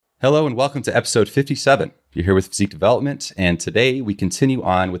Hello and welcome to episode 57. You're here with Physique Development, and today we continue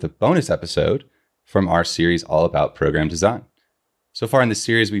on with a bonus episode from our series all about program design. So far in this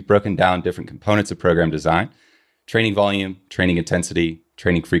series, we've broken down different components of program design: training volume, training intensity,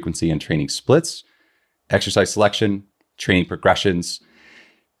 training frequency, and training splits, exercise selection, training progressions.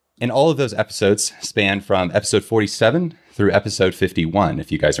 And all of those episodes span from episode 47 through episode 51,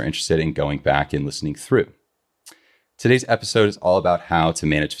 if you guys are interested in going back and listening through. Today's episode is all about how to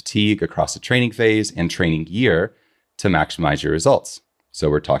manage fatigue across the training phase and training year to maximize your results.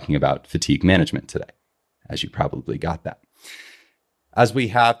 So we're talking about fatigue management today, as you probably got that. As we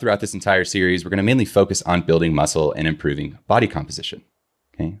have throughout this entire series, we're going to mainly focus on building muscle and improving body composition.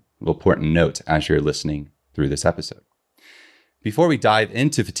 Okay, a little important note as you're listening through this episode. Before we dive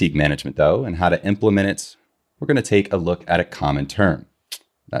into fatigue management, though, and how to implement it, we're going to take a look at a common term.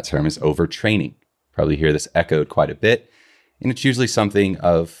 That term is overtraining. Probably hear this echoed quite a bit, and it's usually something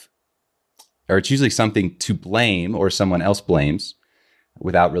to blame or someone else blames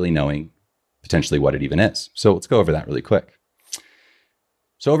without really knowing potentially what it even is. So let's go over that really quick.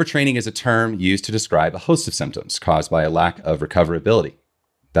 So overtraining is a term used to describe a host of symptoms caused by a lack of recoverability.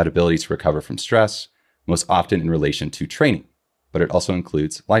 That ability to recover from stress, most often in relation to training, but it also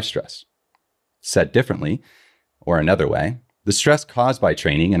includes life stress. Said differently, or another way, the stress caused by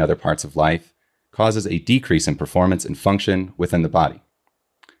training and other parts of life causes a decrease in performance and function within the body.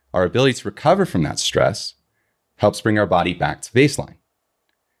 Our ability to recover from that stress helps bring our body back to baseline.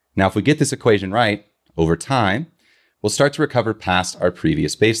 Now, if we get this equation right, over time, we'll start to recover past our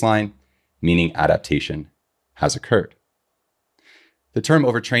previous baseline, meaning adaptation has occurred. The term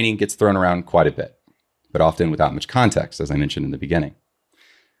overtraining gets thrown around quite a bit, but often without much context, as I mentioned in the beginning.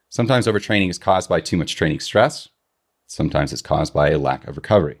 Sometimes overtraining is caused by too much training stress. Sometimes it's caused by a lack of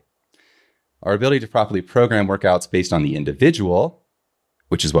recovery. Our ability to properly program workouts based on the individual,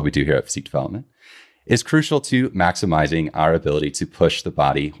 which is what we do here at Physique Development, is crucial to maximizing our ability to push the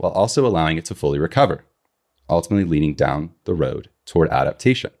body while also allowing it to fully recover, ultimately leading down the road toward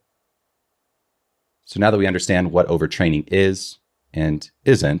adaptation. So now that we understand what overtraining is and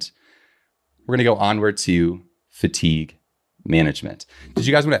isn't, we're going to go onward to fatigue management. Did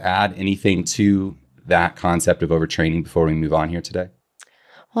you guys want to add anything to that concept of overtraining before we move on here today?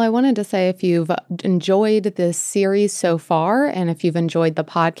 Well, I wanted to say if you've enjoyed this series so far, and if you've enjoyed the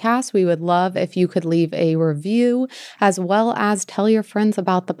podcast, we would love if you could leave a review as well as tell your friends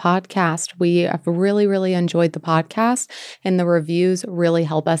about the podcast. We have really enjoyed the podcast, and the reviews really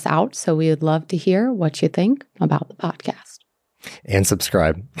help us out. So we would love to hear what you think about the podcast. And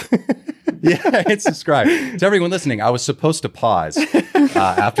subscribe. Yeah, and subscribe. To everyone listening, I was supposed to pause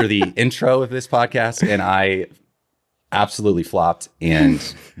after the intro of this podcast, and I absolutely flopped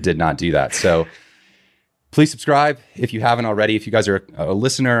and did not do that. So please subscribe if you haven't already. If you guys are a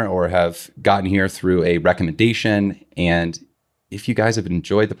listener or have gotten here through a recommendation, and if you guys have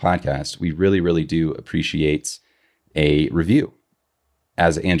enjoyed the podcast, we really do appreciate a review.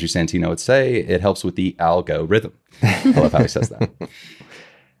 As Andrew Santino would say, it helps with the algorithm. I love how he says that.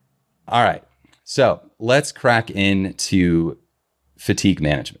 All right, so let's crack into fatigue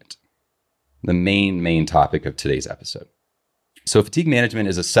management, the main topic of today's episode. So fatigue management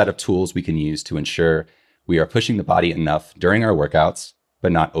is a set of tools we can use to ensure we are pushing the body enough during our workouts,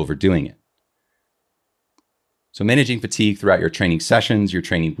 but not overdoing it. So managing fatigue throughout your training sessions, your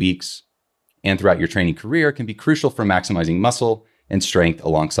training weeks, and throughout your training career can be crucial for maximizing muscle and strength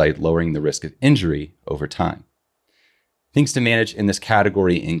alongside lowering the risk of injury over time. Things to manage in this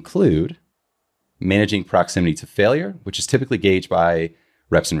category include managing proximity to failure, which is typically gauged by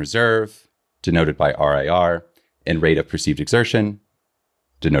reps in reserve, denoted by RIR, and rate of perceived exertion,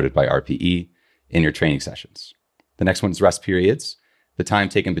 denoted by RPE, in your training sessions. The next one is rest periods, the time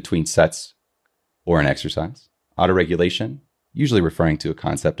taken between sets or an exercise. Autoregulation, usually referring to a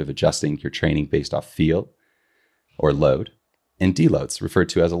concept of adjusting your training based off feel or load. And deloads, referred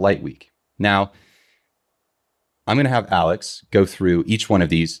to as a light week. Now, I'm going to have Alex go through each one of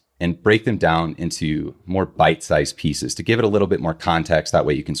these and break them down into more bite-sized pieces to give it a little bit more context. That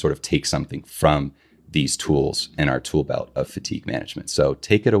way you can sort of take something from these tools in our tool belt of fatigue management. So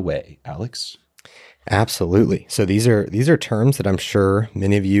take it away, Alex. Absolutely. So these are terms that I'm sure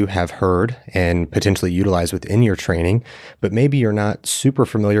many of you have heard and potentially utilize within your training, but maybe you're not super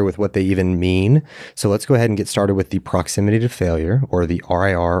familiar with what they even mean. So let's go ahead and get started with the proximity to failure, or the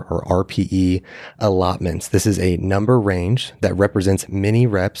RIR or RPE allotments. This is a number range that represents many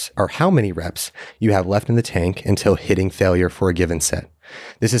reps, or how many reps you have left in the tank until hitting failure for a given set.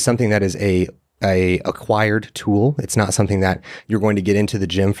 This is something that is a a acquired tool. It's not something that you're going to get into the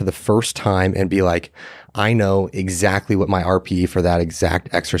gym for the first time and be like, I know exactly what my RPE for that exact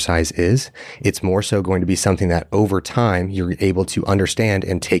exercise is. It's more so going to be something that over time you're able to understand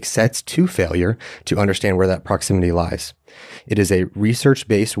and take sets to failure to understand where that proximity lies. It is a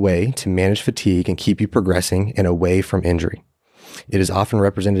research-based way to manage fatigue and keep you progressing and away from injury. It is often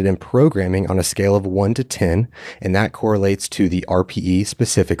represented in programming on a scale of 1 to 10, and that correlates to the RPE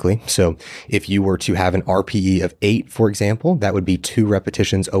specifically. So if you were to have an RPE of 8, for example, that would be 2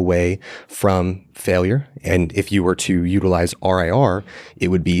 repetitions away from failure. And if you were to utilize RIR, it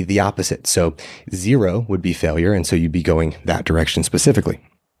would be the opposite. So 0 would be failure, and so you'd be going that direction specifically.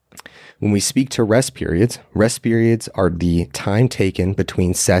 When we speak to rest periods are the time taken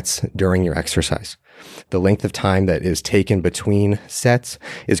between sets during your exercise. The length of time that is taken between sets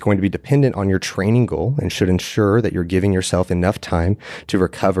is going to be dependent on your training goal and should ensure that you're giving yourself enough time to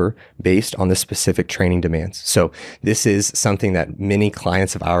recover based on the specific training demands. So this is something that many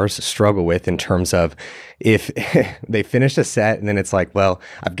clients of ours struggle with in terms of if they finish a set and then it's like, well,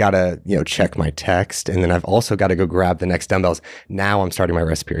 I've got to, check my text and then I've also got to go grab the next dumbbells. Now I'm starting my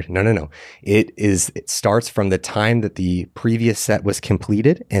rest period. No. It starts from the time that the previous set was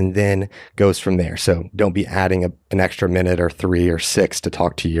completed and then goes from there. So don't be adding an extra minute or 3 or 6 to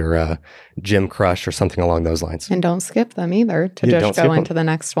talk to your gym crush or something along those lines. And don't skip them either to just go into the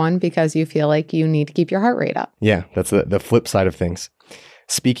next one because you feel like you need to keep your heart rate up. Yeah, that's the flip side of things.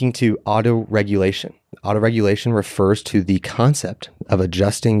 Speaking to autoregulation. Autoregulation refers to the concept of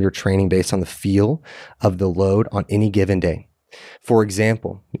adjusting your training based on the feel of the load on any given day. For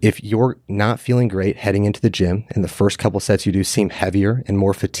example, if you're not feeling great heading into the gym and the first couple sets you do seem heavier and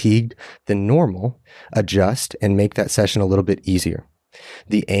more fatigued than normal, adjust and make that session a little bit easier.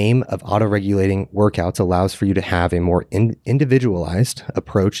 The aim of autoregulating workouts allows for you to have a more individualized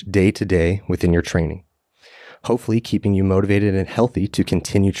approach day to day within your training, hopefully keeping you motivated and healthy to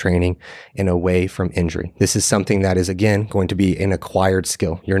continue training and away from injury. This is something that is, again, going to be an acquired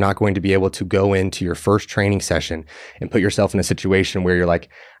skill. You're not going to be able to go into your first training session and put yourself in a situation where you're like,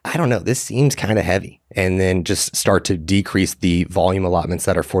 I don't know, this seems kind of heavy, and then just start to decrease the volume allotments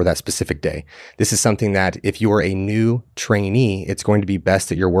that are for that specific day. This is something that if you are a new trainee, it's going to be best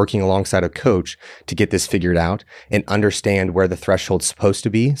that you're working alongside a coach to get this figured out and understand where the threshold's supposed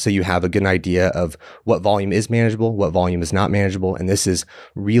to be so you have a good idea of what volume is manageable, what volume is not manageable. And this is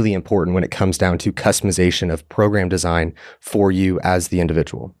really important when it comes down to customization of program design for you as the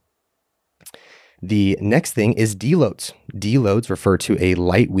individual. The next thing is deloads. Deloads refer to a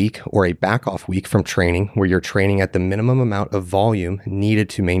light week or a back off week from training where you're training at the minimum amount of volume needed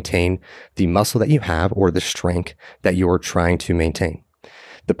to maintain the muscle that you have or the strength that you are trying to maintain.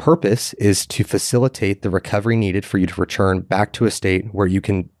 The purpose is to facilitate the recovery needed for you to return back to a state where you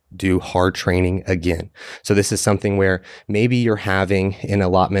can do hard training again. So this is something where maybe you're having an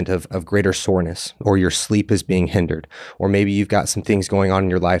allotment of greater soreness, or your sleep is being hindered, or maybe you've got some things going on in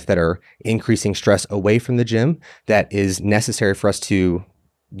your life that are increasing stress away from the gym that is necessary for us to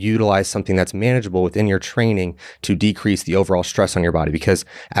utilize something that's manageable within your training to decrease the overall stress on your body. Because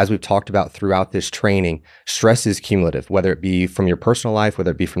as we've talked about throughout this training, stress is cumulative, whether it be from your personal life,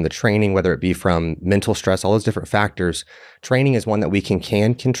 whether it be from the training, whether it be from mental stress, all those different factors. Training is one that we can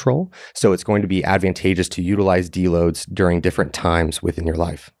control. So it's going to be advantageous to utilize deloads during different times within your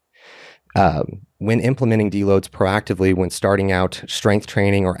life. When implementing deloads proactively when starting out strength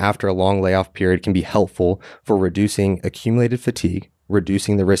training or after a long layoff period can be helpful for reducing accumulated fatigue,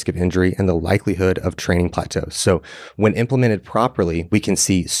 reducing the risk of injury and the likelihood of training plateaus. So when implemented properly, we can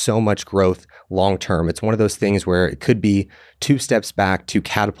see so much growth long term. It's one of those things where it could be 2 steps back to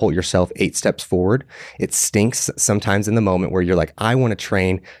catapult yourself 8 steps forward. It stinks sometimes in the moment where you're like, I want to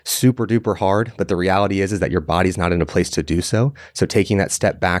train super duper hard, but the reality is that your body's not in a place to do so. So taking that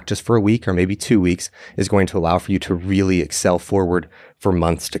step back just for a week or maybe 2 weeks is going to allow for you to really excel forward for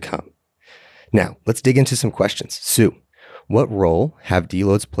months to come. Now, let's dig into some questions. Sue, what role have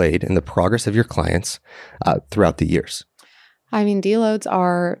deloads played in the progress of your clients throughout the years? I mean, deloads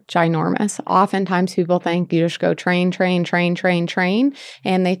are ginormous. Oftentimes people think you just go train,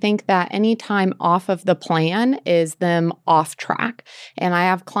 and they think that any time off of the plan is them off track. And I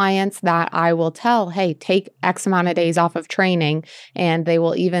have clients that I will tell, hey, take X amount of days off of training. And they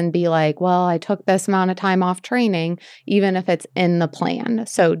will even be like, well, I took this amount of time off training, even if it's in the plan.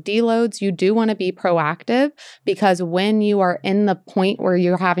 So deloads, you do want to be proactive because when you are in the point where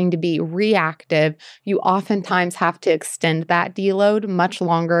you're having to be reactive, you oftentimes have to extend that that deload much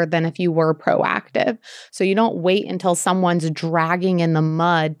longer than if you were proactive. So you don't wait until someone's dragging in the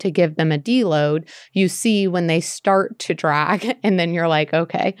mud to give them a deload. You see when they start to drag, and then you're like,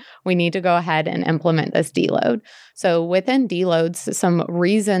 okay, we need to go ahead and implement this deload. So within deloads, some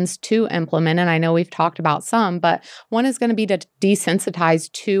reasons to implement, and I know we've talked about some, but one is going to be to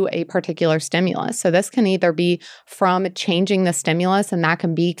desensitize to a particular stimulus. So this can either be from changing the stimulus, and that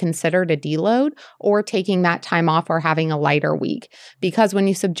can be considered a deload, or taking that time off or having a lighter week. Because when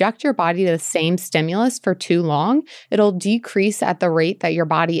you subject your body to the same stimulus for too long, it'll decrease at the rate that your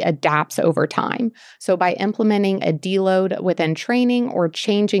body adapts over time. So by implementing a deload within training or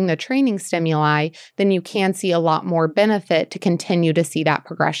changing the training stimuli, then you can see a lot more benefit to continue to see that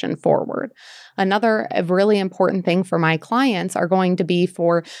progression forward. Another really important thing for my clients are going to be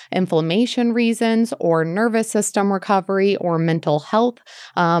for inflammation reasons or nervous system recovery or mental health,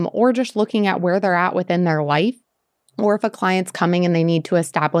 or just looking at where they're at within their life. Or if a client's coming and they need to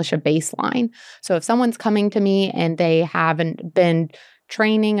establish a baseline. So if someone's coming to me and they haven't been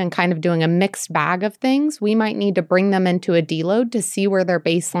training and kind of doing a mixed bag of things, we might need to bring them into a deload to see where their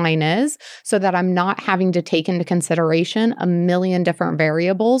baseline is so that I'm not having to take into consideration a million different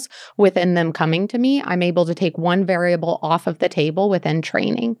variables within them coming to me. I'm able to take one variable off of the table within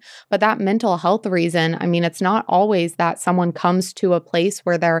training. But that mental health reason, I mean, it's not always that someone comes to a place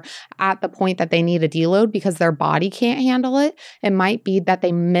where they're at the point that they need a deload because their body can't handle it. It might be that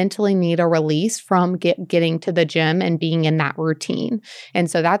they mentally need a release from getting to the gym and being in that routine.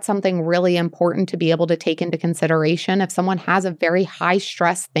 And so that's something really important to be able to take into consideration if someone has a very high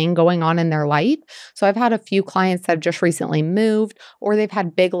stress thing going on in their life. So I've had a few clients that have just recently moved, or they've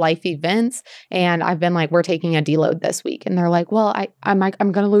had big life events, and I've been like, we're taking a deload this week. And they're like, well, I'm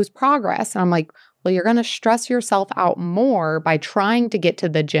going to lose progress. And I'm like, well, you're going to stress yourself out more by trying to get to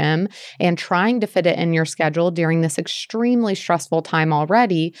the gym and trying to fit it in your schedule during this extremely stressful time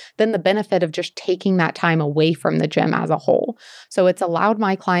already than the benefit of just taking that time away from the gym as a whole. So it's allowed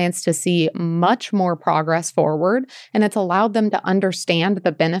my clients to see much more progress forward, and it's allowed them to understand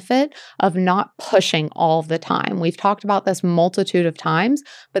the benefit of not pushing all the time. We've talked about this multitude of times,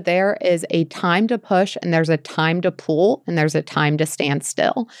 but there is a time to push and there's a time to pull and there's a time to stand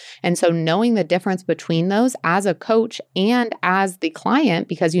still. And so knowing the difference between those as a coach and as the client,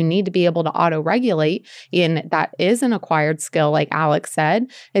 because you need to be able to auto-regulate, and that is an acquired skill, like Alex said.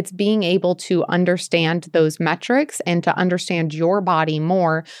 It's being able to understand those metrics and to understand your body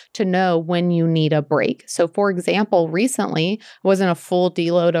more to know when you need a break. So for example, recently wasn't a full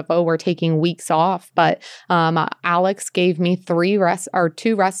deload of, we're taking weeks off, but Alex gave me 2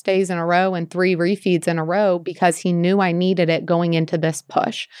 rest days in a row and 3 refeeds in a row because he knew I needed it going into this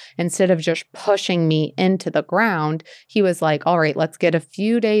push. Instead of just pushing me into the ground, he was like, all right, let's get a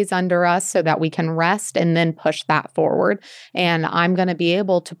few days under us so that we can rest and then push that forward. And I'm going to be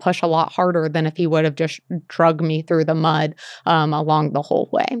able to push a lot harder than if he would have just drug me through the mud along the whole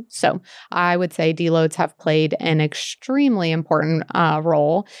way. So I would say deloads have played an extremely important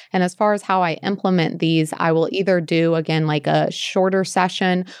role. And as far as how I implement these, I will either do, again, like a shorter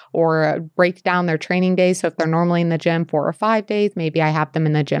session or break down their training days. So if they're normally in the gym 4 or 5 days, maybe I have them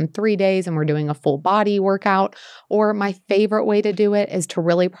in the gym 3 days and we're doing a full body workout. Or my favorite way to do it is to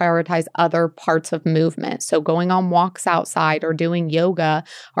really prioritize other parts of movement. So going on walks outside or doing yoga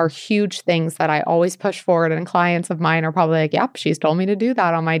are huge things that I always push forward. And clients of mine are probably like, yep, she's told me to do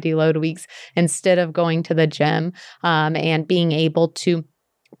that on my deload weeks instead of going to the gym and being able to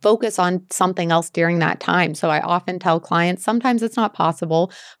focus on something else during that time. So I often tell clients, sometimes it's not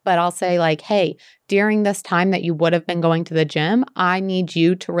possible, but I'll say like, hey, during this time that you would have been going to the gym, I need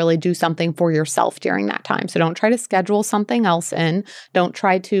you to really do something for yourself during that time. So don't try to schedule something else in. Don't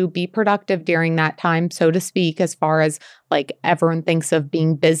try to be productive during that time, so to speak, as far as like everyone thinks of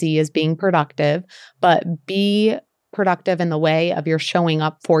being busy as being productive, but be productive in the way of you're showing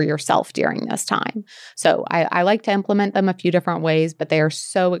up for yourself during this time. So I like to implement them a few different ways, but they are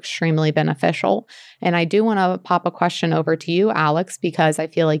so extremely beneficial. And I do want to pop a question over to you, Alex, because I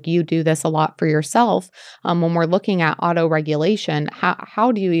feel like you do this a lot for yourself. When we're looking at auto-regulation,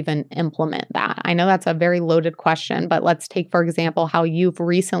 how do you even implement that? I know that's a very loaded question, but let's take, for example, how you've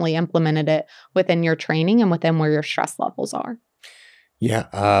recently implemented it within your training and within where your stress levels are.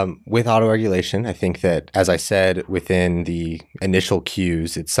 Yeah, with autoregulation, I think that, as I said, within the initial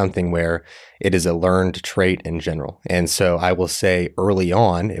cues, it's something where it is a learned trait in general. And so I will say early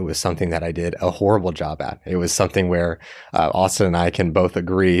on, it was something that I did a horrible job at. It was something where Austin and I can both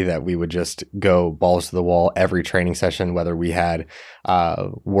agree that we would just go balls to the wall every training session, whether we had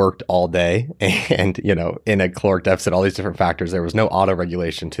worked all day and, in a caloric deficit, all these different factors. There was no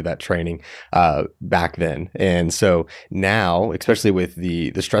autoregulation to that training back then. And so now, especially with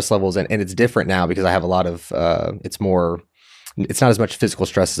the stress levels, and it's different now because I have a lot of it's not as much physical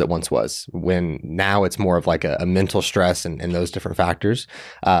stress as it once was. When now it's more of like a mental stress and those different factors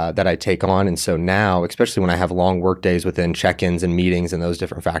that I take on. And so now, especially when I have long work days within check-ins and meetings and those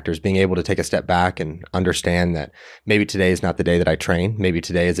different factors, being able to take a step back and understand that maybe today is not the day that I train. Maybe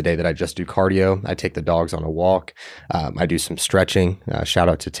today is a day that I just do cardio. I take the dogs on a walk. I do some stretching. Shout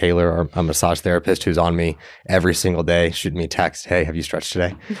out to Taylor, our massage therapist, who's on me every single day, shooting me a text, hey, have you stretched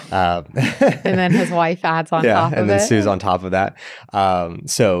today? And then his wife adds on top of it. And then Sue's on top of that.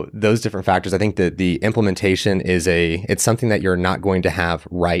 So those different factors, I think that the implementation it's something that you're not going to have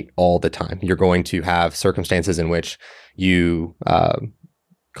right all the time. You're going to have circumstances in which you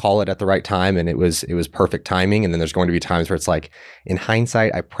call it at the right time and it was perfect timing. And then there's going to be times where it's like, in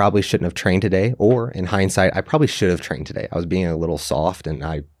hindsight, I probably shouldn't have trained today, or in hindsight, I probably should have trained today. I was being a little soft and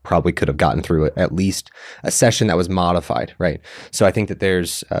I probably could have gotten through at least a session that was modified, right? So I think that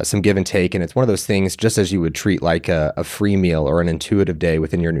there's some give and take, and it's one of those things, just as you would treat like a free meal or an intuitive day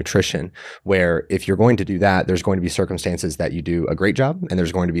within your nutrition, where if you're going to do that, there's going to be circumstances that you do a great job, and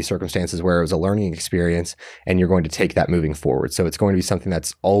there's going to be circumstances where it was a learning experience, and you're going to take that moving forward. So it's going to be something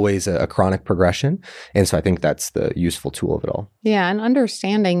that's always a chronic progression, and so I think that's the useful tool of it all. Yeah, and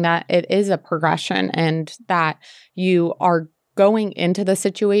understanding that it is a progression and that you are going into the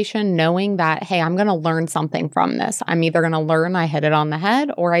situation knowing that, hey, I'm going to learn something from this. I'm either going to learn I hit it on the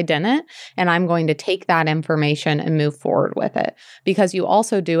head or I didn't, and I'm going to take that information and move forward with it. Because you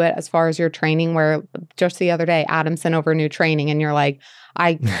also do it as far as your training, where just the other day, Adam sent over new training and you're like,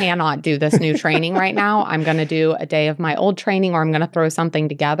 I cannot do this new training right now. I'm going to do a day of my old training, or I'm going to throw something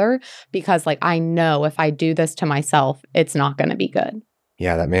together because I know if I do this to myself, it's not going to be good.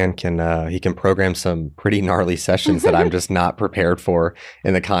 Yeah, that man he can program some pretty gnarly sessions that I'm just not prepared for,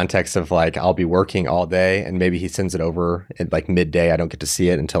 in the context of I'll be working all day and maybe he sends it over at midday. I don't get to see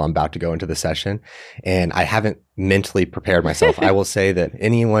it until I'm about to go into the session, and I haven't mentally prepared myself. I will say that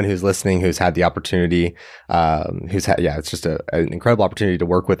anyone who's listening, who's had the opportunity, it's just an incredible opportunity to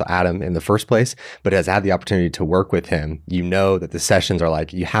work with Adam in the first place, but has had the opportunity to work with him, that the sessions are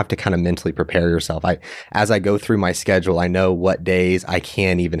you have to kind of mentally prepare yourself. As I go through my schedule, I know what days I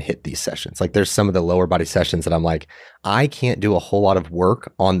can't even hit these sessions. There's some of the lower body sessions that I'm I can't do a whole lot of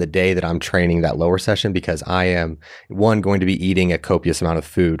work on the day that I'm training that lower session, because I am, one, going to be eating a copious amount of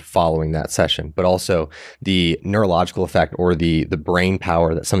food following that session, but also the neurological effect or the brain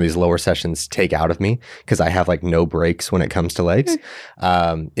power that some of these lower sessions take out of me, because I have no breaks when it comes to legs,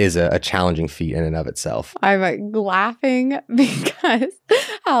 is a challenging feat in and of itself. I'm laughing because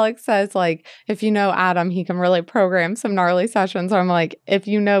Alex says, if you know Adam, he can really program some gnarly sessions. I'm if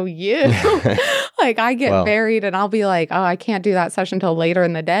you know you, I get buried and I'll be oh, I can't do that session till later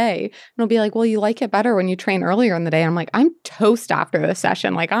in the day. And he'll be well, you like it better when you train earlier in the day. And I'm I'm toast after this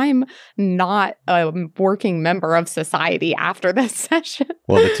session. I'm not a working member of society after this session.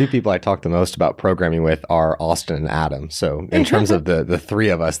 Well, the two people I talk the most about programming with are Austin and Adam. So in terms of the three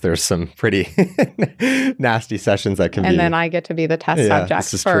of us, there's some pretty nasty sessions that can be. And then I get to be the test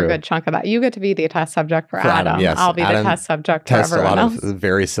subject for a good chunk of that. You get to be the test subject for Adam. Yes. I'll be the test subject for everyone else. A lot of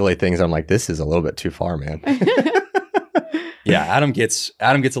very silly things. I'm this is a little bit too far, man. Yeah, Adam gets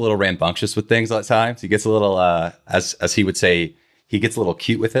a little rambunctious with things at times. He gets a little, as he would say, he gets a little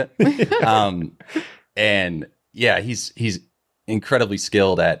cute with it. And yeah, he's incredibly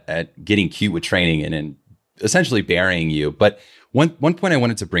skilled at getting cute with training and essentially burying you. But one point I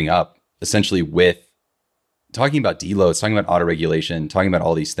wanted to bring up, essentially, with talking about deloads, talking about autoregulation, talking about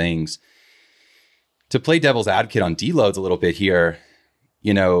all these things, to play devil's advocate on deloads a little bit here,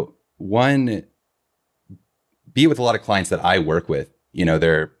 one, be it with a lot of clients that I work with,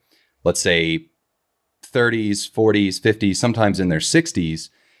 they're, let's say, 30s, 40s, 50s, sometimes in their 60s,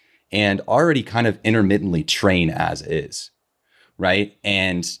 and already kind of intermittently train as is, right?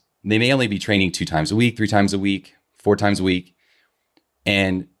 And they may only be training 2 times a week, 3 times a week, 4 times a week.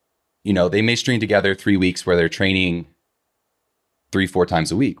 And, they may string together 3 weeks where they're training 3-4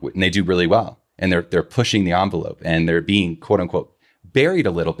 times a week, and they do really well. And they're pushing the envelope, and they're being, quote unquote, buried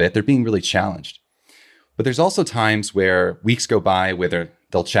a little bit. They're being really challenged. But there's also times where weeks go by where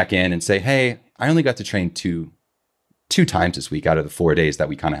they'll check in and say, hey, I only got to train 2 2 times this week out of the 4 days that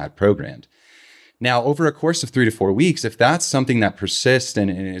we kind of had programmed. Now, over a course of 3 to 4 weeks, if that's something that persists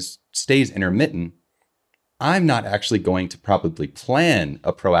and stays intermittent, I'm not actually going to probably plan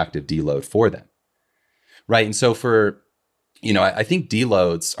a proactive deload for them, right? And so I think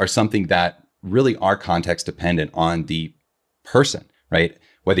deloads are something that really are context dependent on the person, right?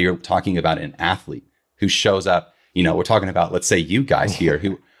 Whether you're talking about an athlete who shows up, we're talking about, let's say you guys here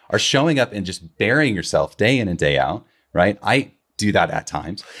who are showing up and just burying yourself day in and day out, right? I do that at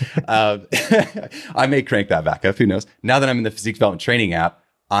times. I may crank that back up, who knows? Now that I'm in the physique development training app,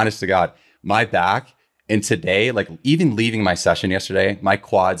 honest to God, my back, and today, like even leaving my session yesterday, my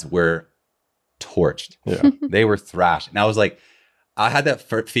quads were torched. Yeah. They were thrashed. And I was like, I had that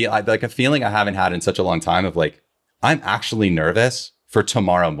a feeling I haven't had in such a long time of like, I'm actually nervous for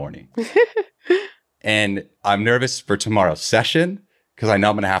tomorrow morning. And I'm nervous for tomorrow's session because I know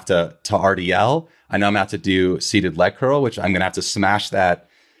I'm going to have to RDL. I know I'm going to have to do seated leg curl, which I'm going to have to smash that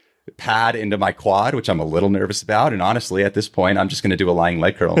pad into my quad, which I'm a little nervous about. And honestly, at this point, I'm just going to do a lying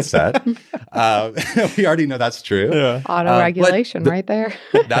leg curl instead. We already know that's true. Yeah. Auto-regulation right there.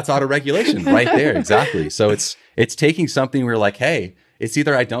 That's auto-regulation right there. Exactly. So it's taking something where like, hey, it's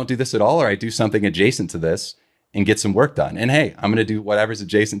either I don't do this at all or I do something adjacent to this and get some work done. And hey, I'm going to do whatever's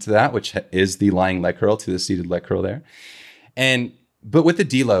adjacent to that, which is the lying leg curl to the seated leg curl there. But with the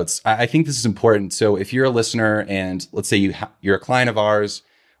deloads, I think this is important. So if you're a listener and let's say you're a client of ours,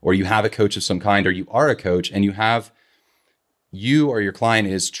 or you have a coach of some kind, or you are a coach and you or your client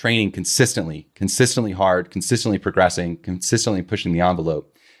is training consistently hard, consistently progressing, consistently pushing the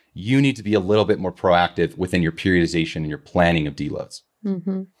envelope, you need to be a little bit more proactive within your periodization and your planning of deloads.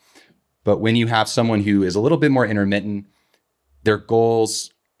 Mm-hmm. But when you have someone who is a little bit more intermittent, their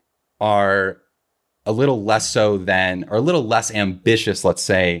goals are a little less so than, or a little less ambitious, let's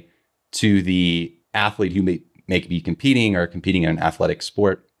say, to the athlete who may be competing or competing in an athletic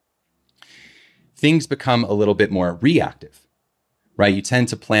sport, things become a little bit more reactive, right? You tend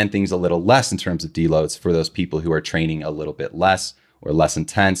to plan things a little less in terms of deloads for those people who are training a little bit less or less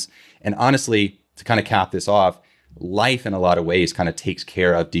intense. And honestly, to kind of cap this off, life in a lot of ways kind of takes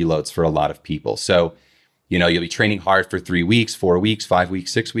care of deloads for a lot of people. So, you'll be training hard for 3 weeks, 4 weeks, 5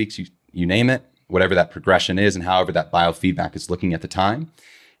 weeks, 6 weeks, you name it, whatever that progression is and however that biofeedback is looking at the time.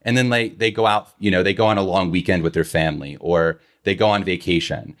 And then they go out, they go on a long weekend with their family or they go on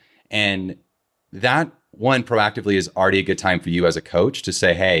vacation. And that one proactively is already a good time for you as a coach to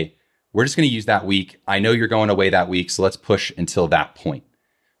say, hey, we're just going to use that week. I know you're going away that week, so let's push until that point,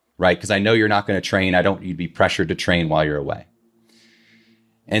 right? Because I know you're not going to train. I don't need to be pressured to train while you're away.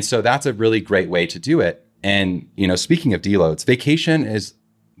 And so that's a really great way to do it. And, speaking of deloads,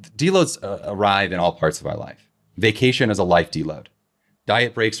 deloads arrive in all parts of our life. Vacation is a life deload.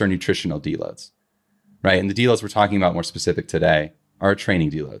 Diet breaks are nutritional deloads, right? And the deloads we're talking about more specific today are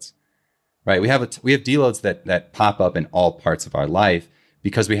training deloads. Right, we have deloads that pop up in all parts of our life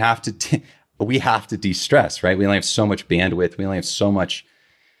because we have to de-stress. Right, we only have so much bandwidth. We only have so much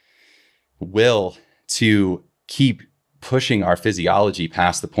will to keep pushing our physiology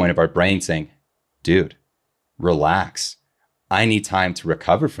past the point of our brain saying, "Dude, relax. I need time to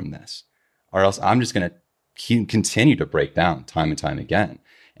recover from this, or else I'm just going to continue to break down time and time again,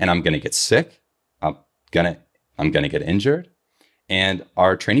 and I'm going to get sick. I'm going to get injured." And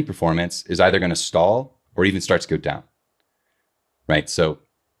our training performance is either going to stall or even starts to go down, right? So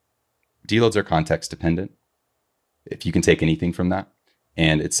deloads are context dependent, if you can take anything from that.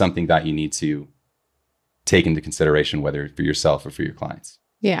 And it's something that you need to take into consideration, whether for yourself or for your clients.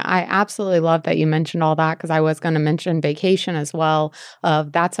 Yeah, I absolutely love that you mentioned all that because I was going to mention vacation as well.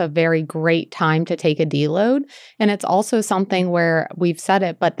 That's a very great time to take a deload. And it's also something where we've said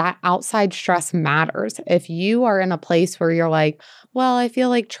it, but that outside stress matters. If you are in a place where you're like, well, I feel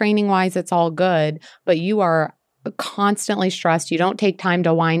like training wise, it's all good, but you are constantly stressed. You don't take time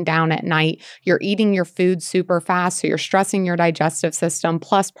to wind down at night. You're eating your food super fast. So you're stressing your digestive system,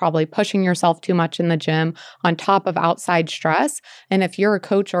 plus probably pushing yourself too much in the gym on top of outside stress. And if you're a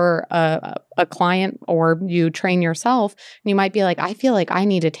coach or a client or you train yourself, you might be like, I feel like I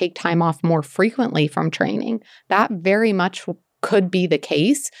need to take time off more frequently from training. That very much could be the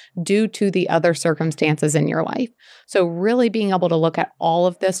case due to the other circumstances in your life. So really being able to look at all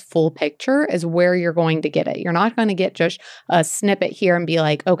of this full picture is where you're going to get it. You're not going to get just a snippet here and be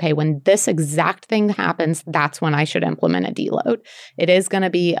like, okay, when this exact thing happens, that's when I should implement a deload. It is going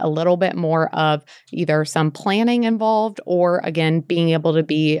to be a little bit more of either some planning involved or again, being able to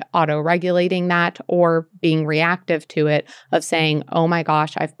be auto-regulating that or being reactive to it of saying, oh my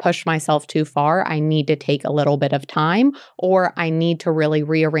gosh, I've pushed myself too far. I need to take a little bit of time or or I need to really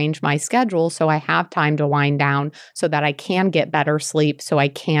rearrange my schedule so I have time to wind down so that I can get better sleep so I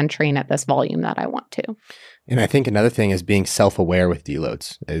can train at this volume that I want to. And I think another thing is being self-aware with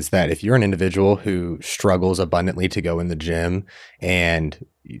deloads is that if you're an individual who struggles abundantly to go in the gym and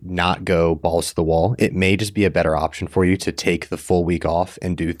not go balls to the wall, it may just be a better option for you to take the full week off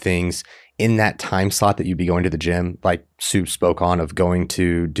and do things in that time slot that you'd be going to the gym, like Sue spoke on, of going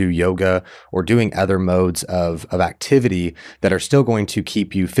to do yoga or doing other modes of activity that are still going to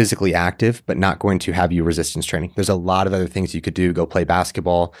keep you physically active, but not going to have you resistance training. There's a lot of other things you could do, go play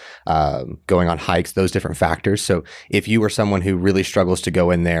basketball, going on hikes, those different factors. So if you were someone who really struggles to go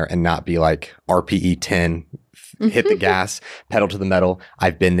in there and not be like RPE 10, hit the gas, pedal to the metal,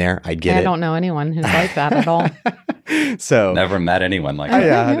 I've been there, I get it. I don't know anyone who's like that at all. So never met anyone like that.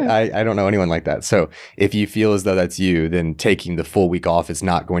 Yeah, I don't know anyone like that. So if you feel as though that's you, then taking the full week off is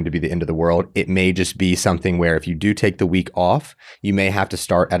not going to be the end of the world. It may just be something where if you do take the week off, you may have to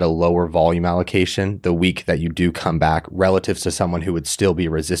start at a lower volume allocation the week that you do come back relative to someone who would still be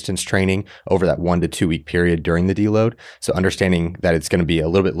resistance training over that 1 to 2 week period during the deload. So understanding that it's going to be a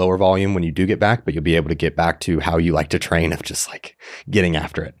little bit lower volume when you do get back, but you'll be able to get back to how you like to train, of just like getting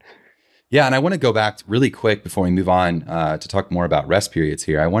after it. Yeah, and I want to go back really quick before we move on to talk more about rest periods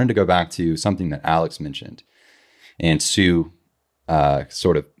here. I wanted to go back to something that Alex mentioned and Sue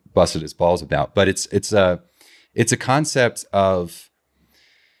sort of busted his balls about. But it's a concept of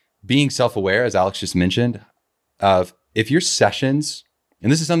being self-aware, as Alex just mentioned, of if your sessions,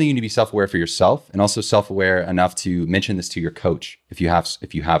 and this is something you need to be self-aware for yourself and also self-aware enough to mention this to your coach if you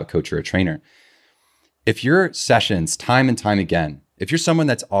have a coach or a trainer. If your sessions time and time again, if you're someone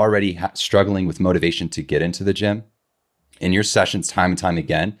that's already struggling with motivation to get into the gym, and your sessions time and time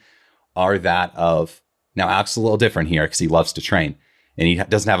again are that of, now Alex is a little different here because he loves to train and he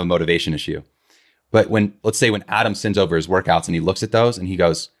doesn't have a motivation issue. But let's say when Adam sends over his workouts and he looks at those and he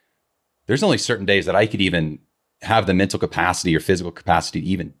goes, there's only certain days that I could even have the mental capacity or physical capacity to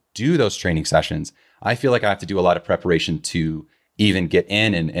even do those training sessions. I feel like I have to do a lot of preparation to even get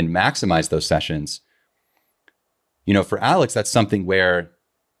in and maximize those sessions. You know, for Alex, that's something where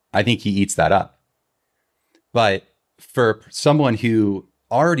I think he eats that up. But for someone who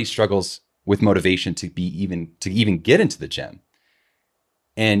already struggles with motivation to even get into the gym,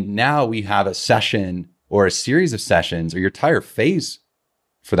 and now we have a session or a series of sessions, or your entire phase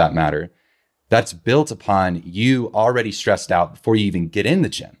for that matter, that's built upon you already stressed out before you even get in the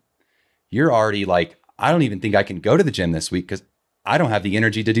gym. You're already like, I don't even think I can go to the gym this week because I don't have the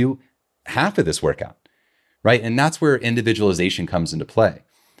energy to do half of this workout. Right. And that's where individualization comes into play.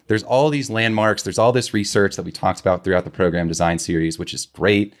 There's all these landmarks. There's all this research that we talked about throughout the program design series, which is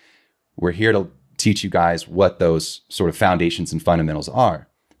great. We're here to teach you guys what those sort of foundations and fundamentals are.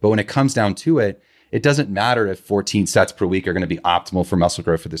 But when it comes down to it, it doesn't matter if 14 sets per week are going to be optimal for muscle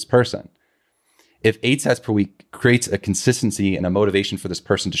growth for this person. If 8 sets per week creates a consistency and a motivation for this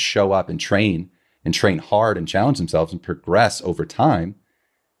person to show up and train hard and challenge themselves and progress over time,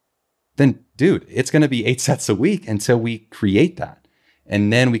 then dude, it's going to be 8 sets a week until we create that.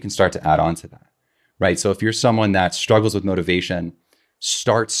 And then we can start to add on to that, right? So if you're someone that struggles with motivation,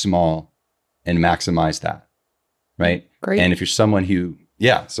 start small and maximize that, right? Great. And if you're someone who,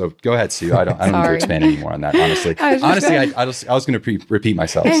 so go ahead, Sue. I don't need to expand anymore on that, honestly. I was going to repeat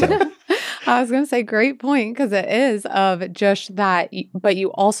myself. So. I was going to say, great point, because it is of just that, but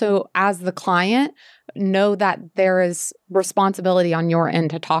you also, as the client, know that there is responsibility on your end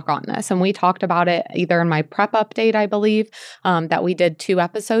to talk on this. And we talked about it either in my prep update, I believe, that we did 2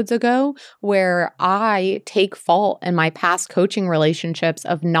 episodes ago, where I take fault in my past coaching relationships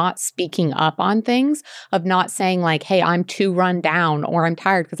of not speaking up on things, of not saying like, hey, I'm too run down or I'm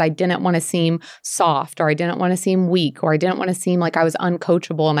tired, because I didn't want to seem soft, or I didn't want to seem weak, or I didn't want to seem like I was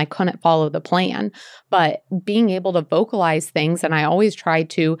uncoachable and I couldn't follow the plan. But being able to vocalize things, and I always try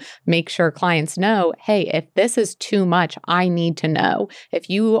to make sure clients know, hey, if this is too much, I need to know. If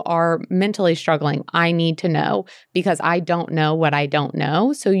you are mentally struggling, I need to know, because I don't know what I don't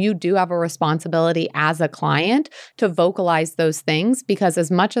know. So you do have a responsibility as a client to vocalize those things, because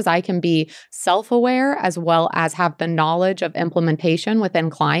as much as I can be self-aware as well as have the knowledge of implementation within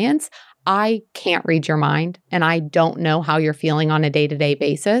clients, I can't read your mind, and I don't know how you're feeling on a day-to-day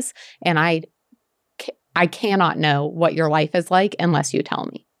basis. And I cannot know what your life is like unless you tell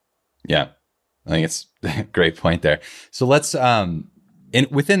me. Yeah. I think it's a great point there. So let's, and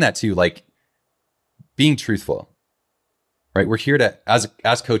within that too, like being truthful, right? We're here to,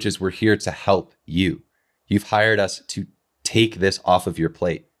 as coaches, we're here to help you. You've hired us to take this off of your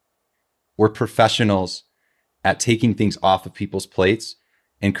plate. We're professionals at taking things off of people's plates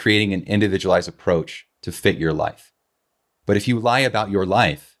and creating an individualized approach to fit your life. But if you lie about your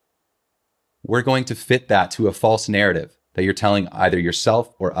life, we're going to fit that to a false narrative that you're telling either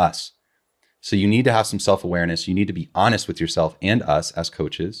yourself or us. So you need to have some self-awareness. You need to be honest with yourself and us as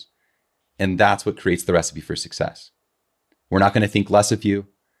coaches. And that's what creates the recipe for success. We're not going to think less of you.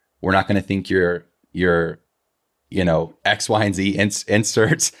 We're not going to think you're X, Y, and Z,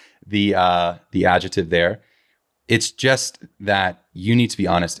 insert the adjective there. It's just that you need to be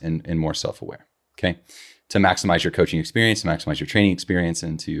honest and more self-aware, okay? To maximize your coaching experience, to maximize your training experience,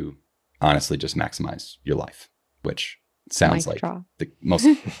 and to honestly just maximize your life, which sounds like the most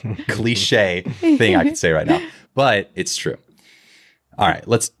cliche thing I could say right now, but it's true. All right,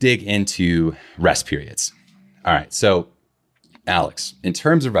 let's dig into rest periods. All right, so Alex, in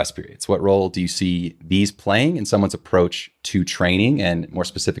terms of rest periods, what role do you see these playing in someone's approach to training? And more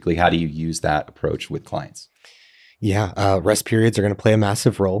specifically, how do you use that approach with clients? Yeah, rest periods are going to play a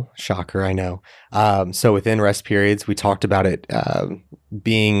massive role. Shocker, I know. So within rest periods, we talked about it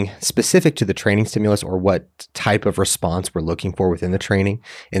being specific to the training stimulus or what type of response we're looking for within the training.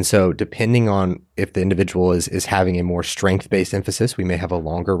 And so depending on if the individual is having a more strength-based emphasis, we may have a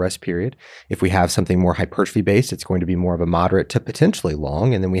longer rest period. If we have something more hypertrophy-based, it's going to be more of a moderate to potentially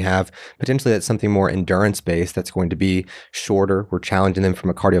long. And then we have potentially that's something more endurance-based that's going to be shorter. We're challenging them from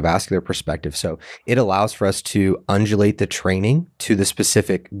a cardiovascular perspective. So it allows for us to undulate the training to the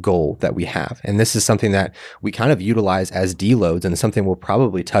specific goal that we have. And this is something that we kind of utilize as deloads, and something we'll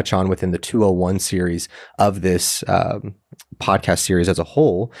probably touch on within the 201 series of this podcast series as a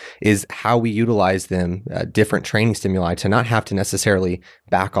whole, is how we utilize them, different training stimuli, to not have to necessarily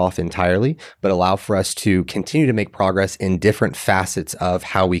back off entirely, but allow for us to continue to make progress in different facets of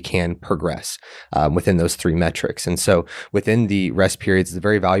how we can progress within those three metrics. And so within the rest periods, it's a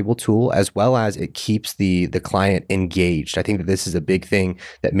very valuable tool, as well as it keeps the client engaged. I think that this is a big thing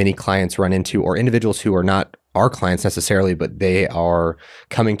that many clients run into, or individuals who are not our clients necessarily, but they are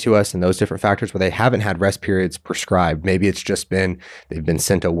coming to us in those different factors where they haven't had rest periods prescribed. Maybe it's just they've been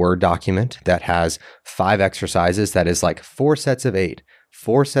sent a Word document that has 5 exercises that is like 4 sets of 8,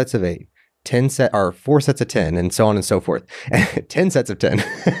 4 sets of 8, 4 sets of 10, and so on and so forth. 10 sets of 10.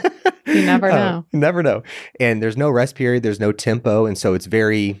 You never know. Never know. And there's no rest period. There's no tempo. And so it's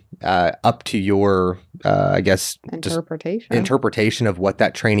very up to your, interpretation of what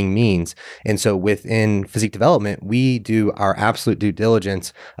that training means. And so within physique development, we do our absolute due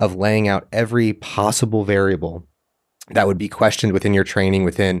diligence of laying out every possible variable that would be questioned within your training.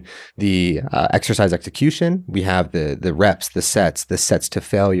 Within the exercise execution, we have the reps, the sets to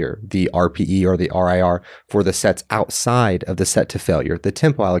failure, the RPE or the RIR for the sets outside of the set to failure, the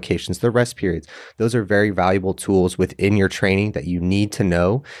tempo allocations, the rest periods. Those are very valuable tools within your training that you need to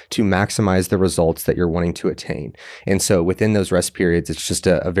know to maximize the results that you're wanting to attain. And so within those rest periods, it's just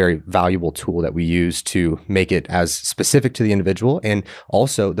a very valuable tool that we use to make it as specific to the individual. And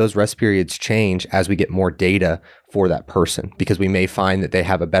also those rest periods change as we get more data for that person, because we may find that they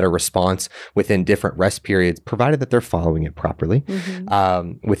have a better response within different rest periods, provided that they're following it properly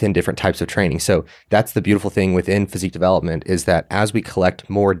within different types of training. So that's the beautiful thing within physique development, is that as we collect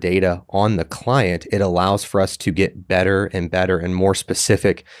more data on the client, it allows for us to get better and more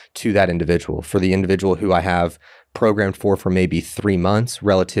specific to that individual. For the individual who I have programmed for maybe 3 months,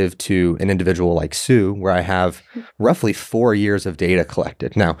 relative to an individual like Sue, where I have roughly 4 years of data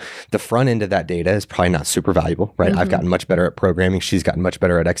collected. Now, the front end of that data is probably not super valuable, right? I've gotten much better at programming. She's gotten much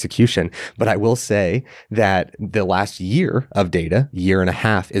better at execution. But I will say that the last year of data, year and a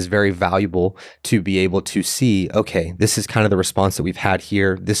half, is very valuable to be able to see, okay, this is kind of the response that we've had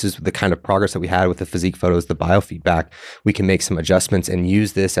here. This is the kind of progress that we had with the physique photos, the biofeedback. We can make some adjustments and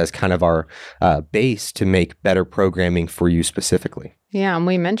use this as kind of our base to make better programming for you specifically. Yeah, and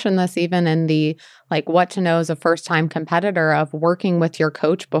we mentioned this even in the what to know as a first-time competitor, of working with your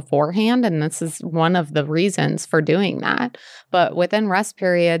coach beforehand, and this is one of the reasons for doing that. But within rest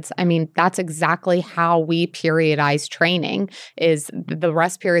periods, I mean, that's exactly how we periodize training. Is the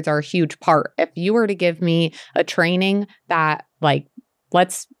rest periods are a huge part. If you were to give me a training that,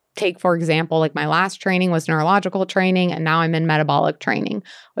 let's take, for example, my last training was neurological training, and now I'm in metabolic training.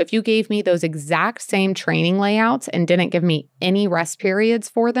 If you gave me those exact same training layouts and didn't give me any rest periods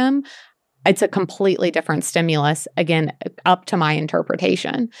for them, it's a completely different stimulus, again, up to my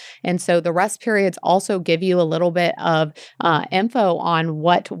interpretation. And so the rest periods also give you a little bit of info on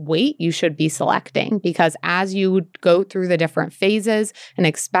what weight you should be selecting, because as you go through the different phases, and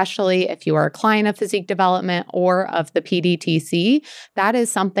especially if you are a client of physique development or of the PDTC, that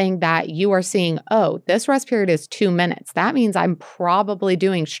is something that you are seeing, oh, this rest period is 2 minutes. That means I'm probably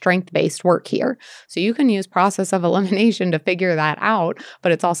doing strength-based work here. So you can use process of elimination to figure that out,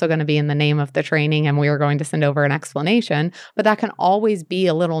 but it's also going to be in the name name of the training and we are going to send over an explanation, but that can always be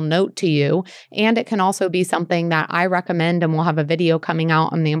a little note to you. And it can also be something that I recommend, and we'll have a video coming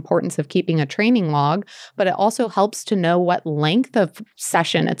out on the importance of keeping a training log, but it also helps to know what length of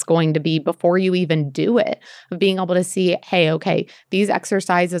session it's going to be before you even do it, of being able to see, hey, okay, these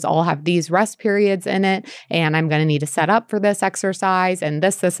exercises all have these rest periods in it, and I'm going to need to set up for this exercise and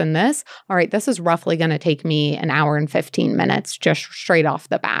this, and this. All right, this is roughly going to take me an hour and 15 minutes just straight off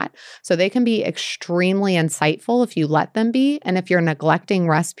the bat. So they can be extremely insightful if you let them be. And if you're neglecting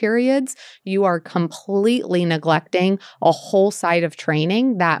rest periods, you are completely neglecting a whole side of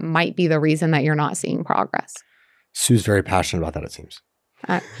training that might be the reason that you're not seeing progress. Sue's very passionate about that, it seems.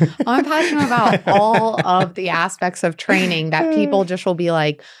 I'm passionate about all of the aspects of training that people just will be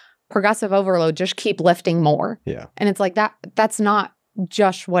like, progressive overload, just keep lifting more. Yeah. And it's like that's not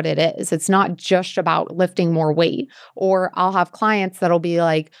just what it is. It's not just about lifting more weight. Or I'll have clients that'll be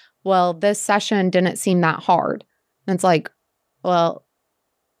like, well, this session didn't seem that hard. And it's like, well,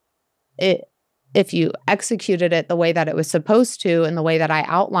 if you executed it the way that it was supposed to and the way that I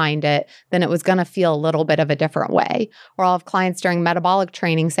outlined it, then it was going to feel a little bit of a different way. Or I'll have clients during metabolic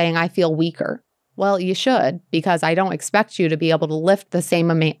training saying, I feel weaker. Well, you should, because I don't expect you to be able to lift the same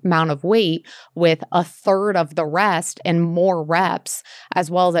amount of weight with a third of the rest and more reps,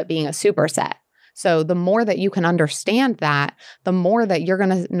 as well as it being a superset. So the more that you can understand that, the more that you're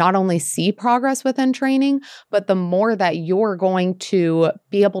going to not only see progress within training, but the more that you're going to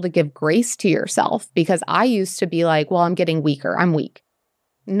be able to give grace to yourself. Because I used to be like, well, I'm getting weaker. I'm weak.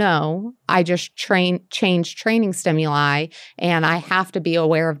 No, I just changed training stimuli, and I have to be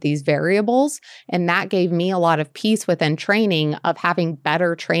aware of these variables. And that gave me a lot of peace within training of having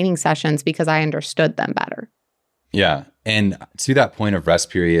better training sessions because I understood them better. Yeah. And to that point of rest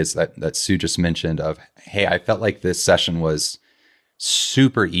periods that Sue just mentioned of, hey, I felt like this session was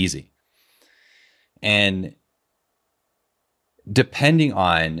super easy. And depending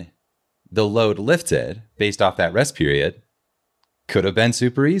on the load lifted based off that rest period, could have been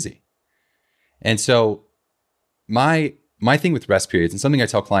super easy. And so my thing with rest periods, and something I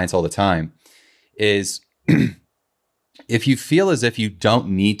tell clients all the time, is if you feel as if you don't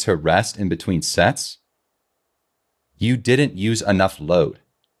need to rest in between sets, you didn't use enough load.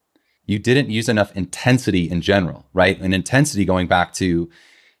 You didn't use enough intensity in general, right? And intensity, going back to,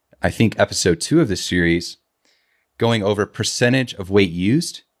 I think, episode 2 of this series, going over percentage of weight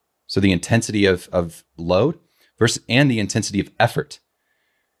used, so the intensity of load, versus and the intensity of effort,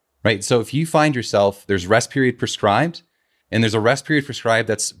 right? So if you find yourself, there's rest period prescribed, and there's a rest period prescribed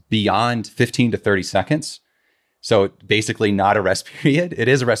that's beyond 15 to 30 seconds. So basically not a rest period. It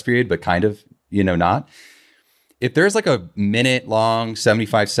is a rest period, but kind of, not. If there's like a minute long,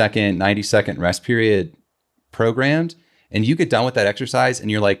 75 second, 90 second rest period programmed, and you get done with that exercise and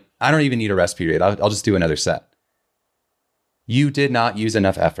you're like, I don't even need a rest period. I'll just do another set. You did not use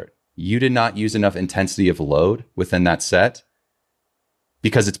enough effort. You did not use enough intensity of load within that set,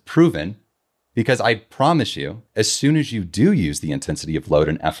 because it's proven, because I promise you, as soon as you do use the intensity of load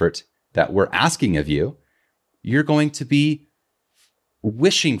and effort that we're asking of you, you're going to be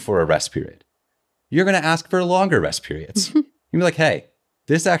wishing for a rest period. You're going to ask for longer rest periods. You'll be like, hey,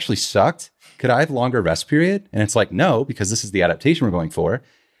 this actually sucked. Could I have longer rest period? And it's like, no, because this is the adaptation we're going for.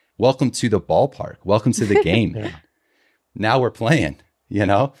 Welcome to the ballpark. Welcome to the game. Yeah. Now we're playing,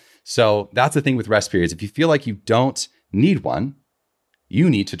 So that's the thing with rest periods. If you feel like you don't need one, you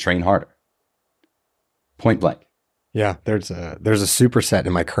need to train harder. Point blank. Yeah, there's a superset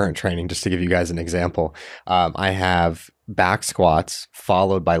in my current training, just to give you guys an example. I have back squats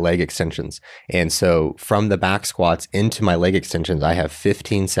followed by leg extensions. And so from the back squats into my leg extensions, I have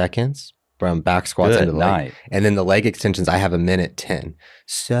 15 seconds from back squats into the leg. And then the leg extensions, I have 1:10.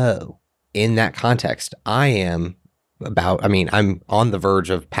 So in that context, I'm on the verge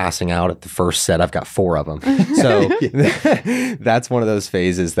of passing out at the first set. I've got 4 of them. So that's one of those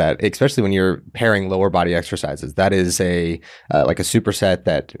phases that, especially when you're pairing lower body exercises, that is like a superset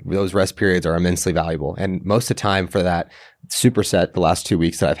that those rest periods are immensely valuable. And most of the time for that superset, the last 2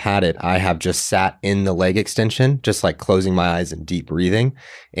 weeks that I've had it, I have just sat in the leg extension, just like closing my eyes and deep breathing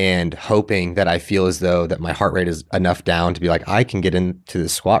and hoping that I feel as though that my heart rate is enough down to be like, I can get into the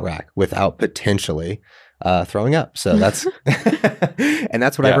squat rack without potentially throwing up. So that's, and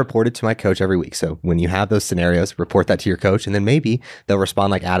that's what I've reported to my coach every week. So when you have those scenarios, report that to your coach, and then maybe they'll respond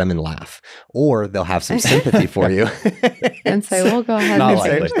like Adam and laugh, or they'll have some sympathy for you and say, we'll go ahead and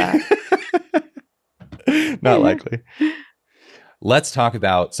change that. Not likely. Let's talk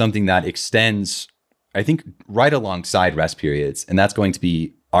about something that extends, I think, right alongside rest periods, and that's going to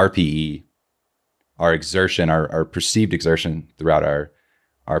be RPE, our exertion, our perceived exertion throughout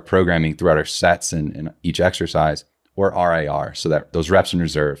our programming throughout our sets and each exercise, or RIR, so that those reps in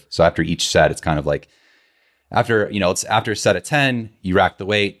reserve. So after each set, it's kind of like it's after a set of 10, you rack the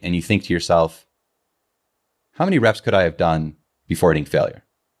weight and you think to yourself, how many reps could I have done before hitting failure?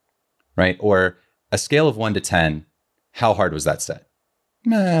 Right? Or a scale of 1 to 10, how hard was that set?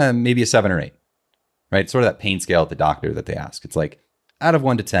 Maybe a 7 or 8. Right? Sort of that pain scale at the doctor that they ask. It's like, out of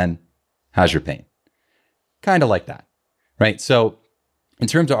 1 to 10, how's your pain? Kind of like that. Right? So in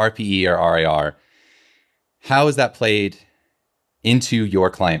terms of RPE or RIR, how is that played into your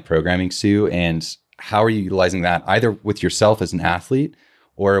client programming, Sue? And how are you utilizing that either with yourself as an athlete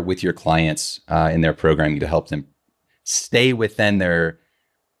or with your clients in their programming to help them stay within their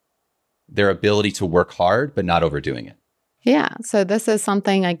ability to work hard, but not overdoing it? Yeah. So this is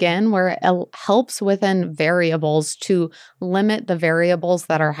something, again, where it helps within variables to limit the variables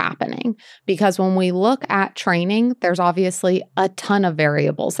that are happening. Because when we look at training, there's obviously a ton of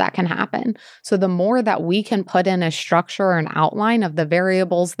variables that can happen. So the more that we can put in a structure or an outline of the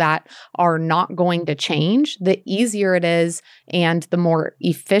variables that are not going to change, the easier it is and the more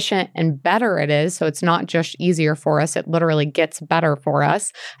efficient and better it is. So it's not just easier for us, it literally gets better for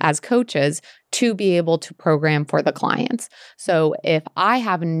us as coaches to be able to program for the clients. So if I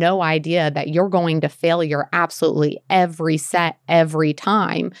have no idea that you're going to failure absolutely every set, every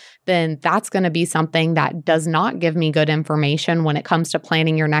time, then that's going to be something that does not give me good information when it comes to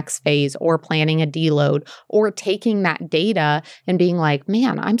planning your next phase or planning a deload or taking that data and being like,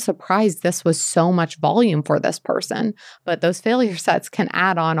 man, I'm surprised this was so much volume for this person. But those failure sets can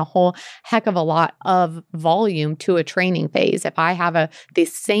add on a whole heck of a lot of volume to a training phase. If I have the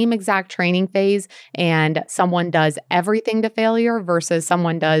same exact training phase and someone does everything to failure versus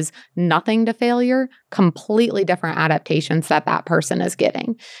someone does nothing to failure, completely different adaptations that person is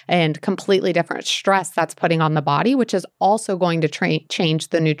getting and completely different stress that's putting on the body, which is also going to change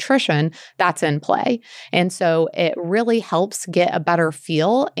the nutrition that's in play. And so it really helps get a better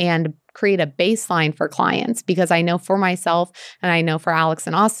feel and create a baseline for clients, because I know for myself and I know for Alex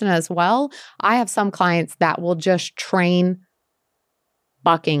and Austin as well, I have some clients that will just train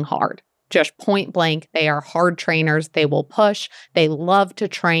bucking hard. Just point blank, they are hard trainers. They will push. They love to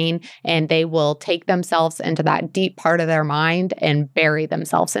train, and they will take themselves into that deep part of their mind and bury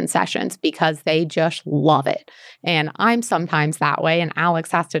themselves in sessions because they just love it. And I'm sometimes that way. And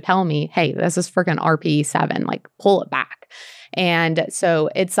Alex has to tell me, hey, this is freaking RPE 7, like pull it back. And so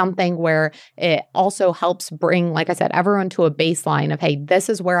it's something where it also helps bring, like I said, everyone to a baseline of, hey, this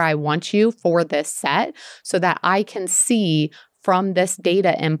is where I want you for this set so that I can see from this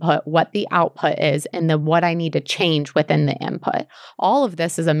data input what the output is and then what I need to change within the input. All of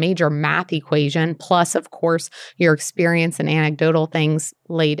this is a major math equation, plus, of course, your experience and anecdotal things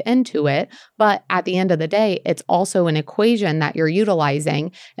laid into it. But at the end of the day, it's also an equation that you're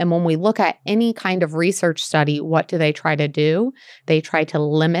utilizing. And when we look at any kind of research study, what do they try to do? They try to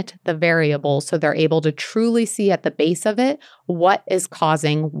limit the variables so they're able to truly see at the base of it what is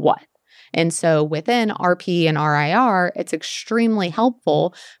causing what. And so within RPE and RIR, it's extremely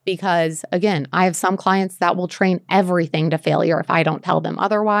helpful because, again, I have some clients that will train everything to failure if I don't tell them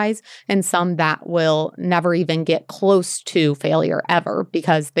otherwise, and some that will never even get close to failure ever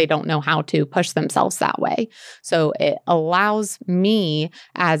because they don't know how to push themselves that way. So it allows me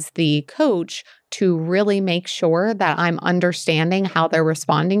as the coach to really make sure that I'm understanding how they're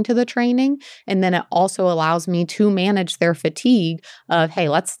responding to the training. And then it also allows me to manage their fatigue of, hey,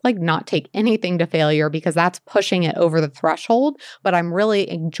 let's not take anything to failure because that's pushing it over the threshold. But I'm really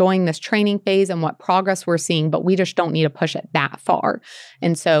enjoying this training phase and what progress we're seeing, but we just don't need to push it that far.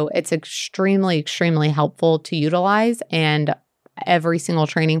 And so it's extremely, extremely helpful to utilize. And every single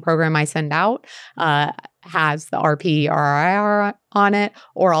training program I send out has the RPE or RIR on it,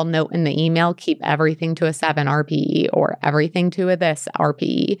 or I'll note in the email, keep everything to a 7 RPE or everything to a this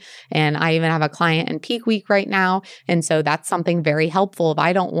RPE. And I even have a client in peak week right now. And so that's something very helpful if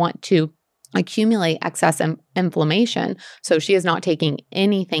I don't want to accumulate excess inflammation. So she is not taking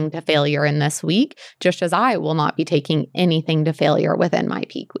anything to failure in this week, just as I will not be taking anything to failure within my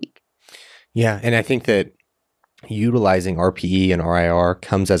peak week. Yeah. And I think that utilizing RPE and RIR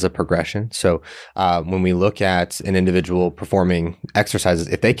comes as a progression. So when we look at an individual performing exercises,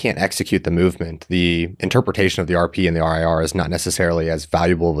 if they can't execute the movement, the interpretation of the RPE and the RIR is not necessarily as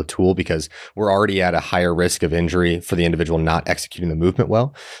valuable of a tool because we're already at a higher risk of injury for the individual not executing the movement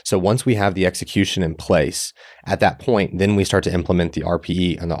well. So once we have the execution in place at that point, then we start to implement the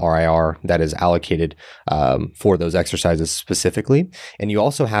RPE and the RIR that is allocated for those exercises specifically. And you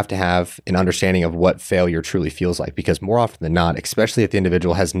also have to have an understanding of what failure truly feels like, because more often than not, especially if the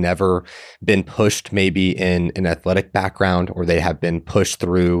individual has never been pushed maybe in an athletic background, or they have been pushed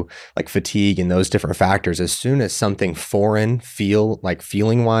through like fatigue and those different factors, as soon as something foreign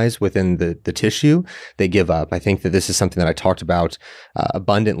feeling wise within the tissue, they give up. I think that this is something that I talked about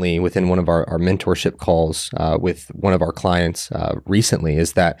abundantly within one of our mentorship calls with one of our clients recently,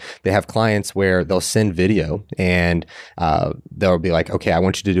 is that they have clients where they'll send video and they'll be like, okay, I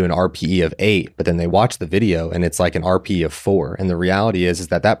want you to do an RPE of 8, but then they watch the video and it's like an RPE of 4. And the reality is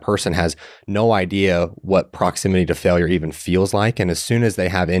that person has no idea what proximity to failure even feels like. And as soon as they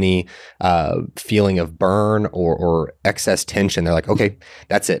have any feeling of burn or excess tension, they're like, okay,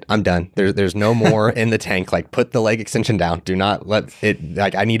 that's it. I'm done. There's no more in the tank. Like, put the leg extension down. Do not let it,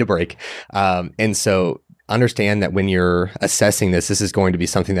 like, I need a break. And so understand that when you're assessing this is going to be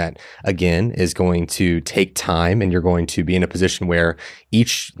something that, again, is going to take time, and you're going to be in a position where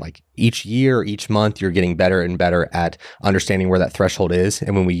each year, each month, you're getting better and better at understanding where that threshold is.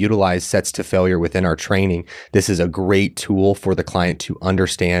 And when we utilize sets to failure within our training, this is a great tool for the client to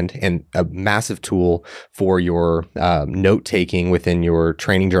understand, and a massive tool for your note taking within your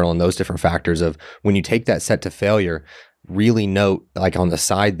training journal, and those different factors of when you take that set to failure. Really note, like on the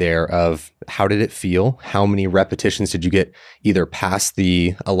side there, of how did it feel? How many repetitions did you get either past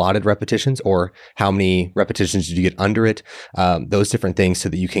the allotted repetitions, or how many repetitions did you get under it? Those different things, so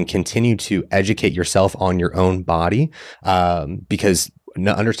that you can continue to educate yourself on your own body, because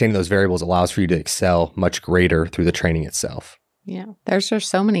understanding those variables allows for you to excel much greater through the training itself. Yeah, there's just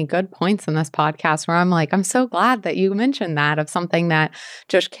so many good points in this podcast where I'm like, I'm so glad that you mentioned that, of something that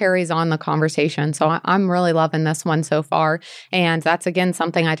just carries on the conversation. So I'm really loving this one so far. And that's, again,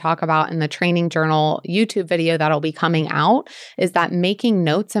 something I talk about in the training journal YouTube video that'll be coming out, is that making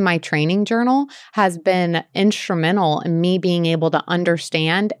notes in my training journal has been instrumental in me being able to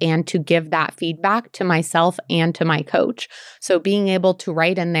understand and to give that feedback to myself and to my coach. So being able to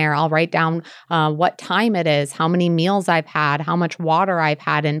write in there, I'll write down what time it is, how many meals I've had, how much water I've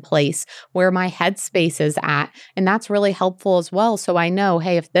had in place, where my headspace is at. And that's really helpful as well. So I know,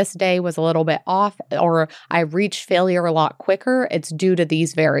 hey, if this day was a little bit off, or I reached failure a lot quicker, it's due to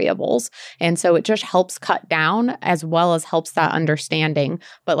these variables. And so it just helps cut down, as well as helps that understanding.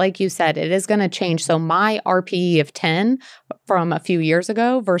 But like you said, it is going to change. So my RPE of 10 from a few years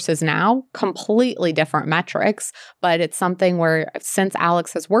ago versus now, completely different metrics. But it's something where, since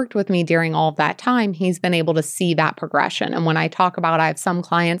Alex has worked with me during all of that time, he's been able to see that progression. And when I talk about, I have some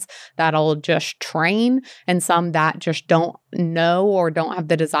clients that'll just train, and some that just don't know or don't have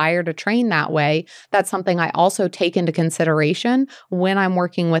the desire to train that way. That's something I also take into consideration when I'm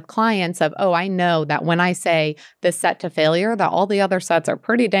working with clients of, oh, I know that when I say this set to failure, that all the other sets are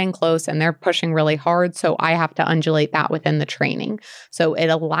pretty dang close and they're pushing really hard. So I have to undulate that within the training. So it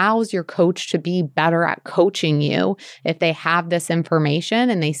allows your coach to be better at coaching you if they have this information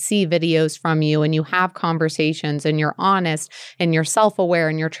and they see videos from you, and you have conversations, and you're honest, and you're self-aware,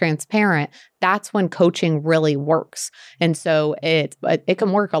 and you're transparent. That's when coaching really works. And so it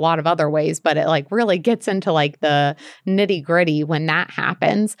can work a lot of other ways, but it like really gets into like the nitty gritty when that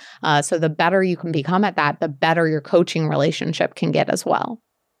happens. So the better you can become at that, the better your coaching relationship can get as well.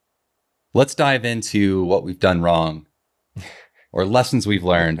 Let's dive into what we've done wrong, or lessons we've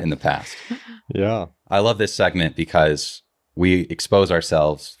learned in the past. Yeah. I love this segment because we expose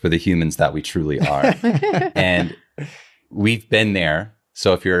ourselves for the humans that we truly are. And we've been there.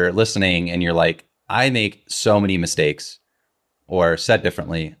 So if you're listening and you're like, I make so many mistakes, or said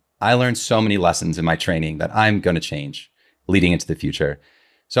differently, I learned so many lessons in my training that I'm going to change leading into the future.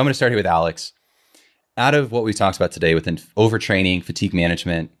 So I'm going to start here with Alex. Out of what we talked about today within overtraining, fatigue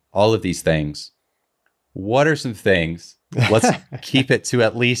management, all of these things, what are some things, let's keep it to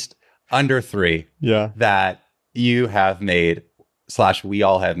at least under 3, that you have made / we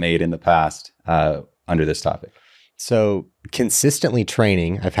all have made in the past under this topic? So consistently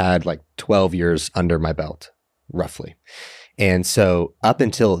training, I've had like 12 years under my belt, roughly. And so up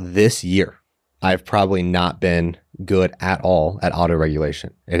until this year, I've probably not been good at all at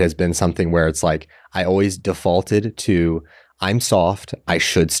autoregulation. It has been something where it's like, I always defaulted to, I'm soft, I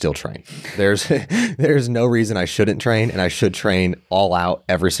should still train. There's no reason I shouldn't train, and I should train all out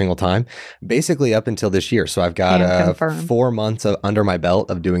every single time, basically up until this year. So I've got 4 months under my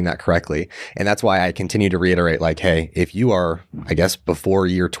belt of doing that correctly. And that's why I continue to reiterate, like, hey, if you are, I guess, before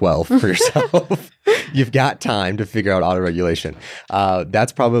year 12 for yourself, You've got time to figure out autoregulation.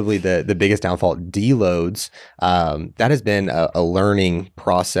 That's probably the biggest downfall. Deloads, that has been a learning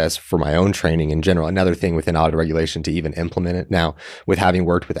process for my own training in general. Another thing within autoregulation to even implement it. Now, with having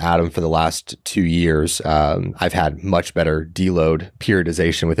worked with Adam for the last 2 years, I've had much better deload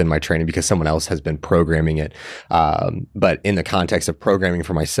periodization within my training because someone else has been programming it. But in the context of programming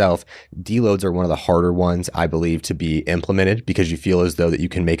for myself, deloads are one of the harder ones, I believe, to be implemented because you feel as though that you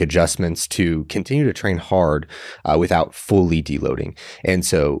can make adjustments to continue to train hard without fully deloading. And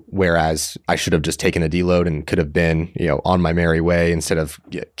so, whereas I should have just taken a deload and could have been, on my merry way instead of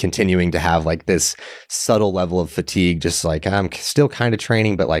continuing to have like this subtle level of fatigue, just like I'm still kind of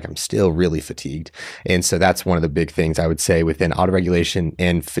training, but like I'm still really fatigued. And so that's one of the big things I would say within autoregulation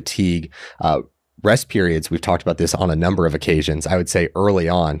and fatigue. Rest periods, we've talked about this on a number of occasions. I would say early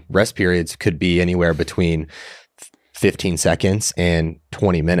on, rest periods could be anywhere between 15 seconds and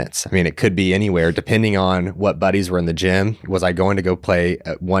 20 minutes. I mean, it could be anywhere depending on what buddies were in the gym. Was I going to go play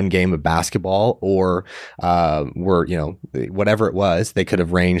one game of basketball or whatever it was, they could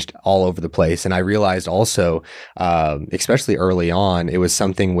have ranged all over the place. And I realized also, especially early on, it was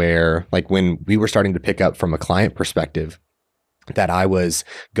something where like when we were starting to pick up from a client perspective, that I was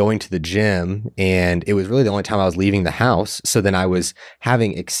going to the gym and it was really the only time I was leaving the house. So then I was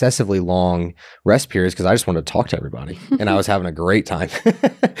having excessively long rest periods because I just wanted to talk to everybody and I was having a great time.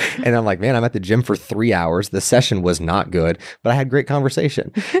 And I'm like, man, I'm at the gym for 3 hours. The session was not good, but I had great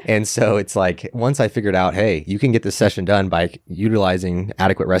conversation. And so it's like, once I figured out, hey, you can get this session done by utilizing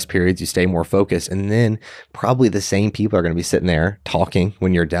adequate rest periods, you stay more focused. And then probably the same people are going to be sitting there talking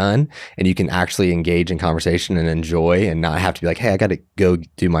when you're done and you can actually engage in conversation and enjoy and not have to be like, hey, I got to go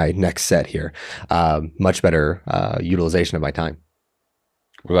do my next set here. Much better utilization of my time.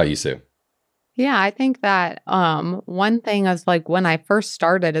 What about you, Sue? Yeah, I think that one thing is like when I first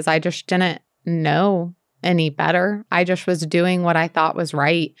started is I just didn't know any better. I just was doing what I thought was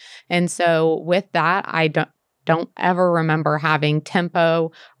right. And so with that, I don't ever remember having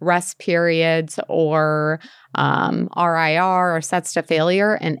tempo, rest periods, or RIR or sets to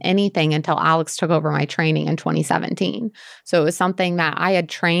failure and anything until Alex took over my training in 2017. So it was something that I had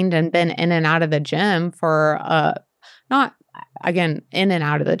trained and been in and out of the gym for in and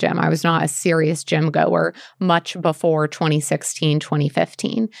out of the gym. I was not a serious gym goer much before 2016,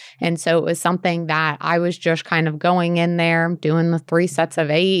 2015. And so it was something that I was just kind of going in there, doing the 3 sets of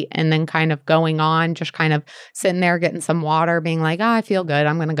 8, and then kind of going on, just kind of sitting there, getting some water, being like, I feel good.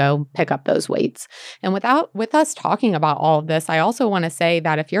 I'm going to go pick up those weights. And with us talking about all of this, I also want to say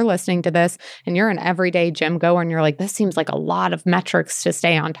that if you're listening to this and you're an everyday gym goer and you're like, this seems like a lot of metrics to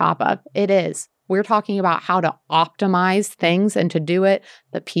stay on top of, it is. We're talking about how to optimize things and to do it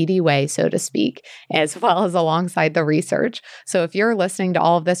the PD way, so to speak, as well as alongside the research. So if you're listening to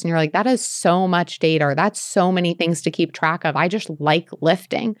all of this and you're like, that is so much data, or that's so many things to keep track of, I just like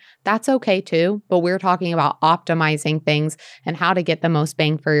lifting, that's okay too. But we're talking about optimizing things and how to get the most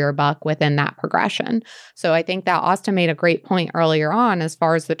bang for your buck within that progression. So I think that Austin made a great point earlier on as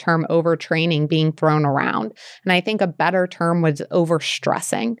far as the term overtraining being thrown around. And I think a better term was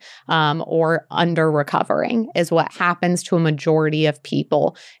overstressing or under recovering is what happens to a majority of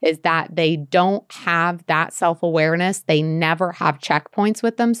people, is that they don't have that self-awareness. They never have checkpoints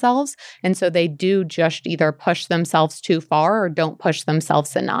with themselves. And so they do just either push themselves too far or don't push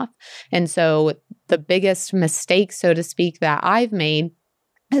themselves enough. And so the biggest mistake, so to speak, that I've made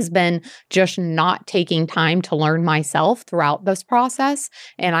has been just not taking time to learn myself throughout this process.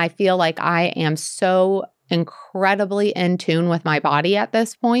 And I feel like I am so incredibly in tune with my body at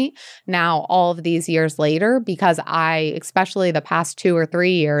this point now, all of these years later, because I, especially the past 2 or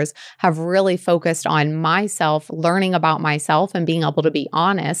 3 years, have really focused on myself, learning about myself and being able to be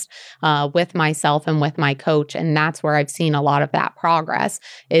honest with myself and with my coach. And that's where I've seen a lot of that progress,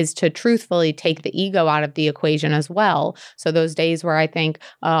 is to truthfully take the ego out of the equation as well. So those days where I think,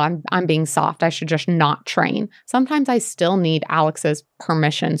 I'm being soft, I should just not train. Sometimes I still need Alex's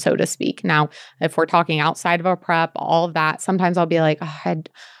permission, so to speak. Now, if we're talking outside of a prep, all of that, sometimes I'll be like,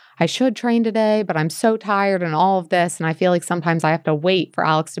 I should train today, but I'm so tired and all of this. And I feel like sometimes I have to wait for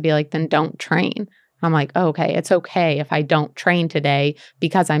Alex to be like, then don't train. I'm like, oh, okay, it's okay if I don't train today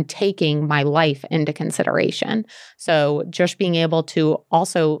because I'm taking my life into consideration. So just being able to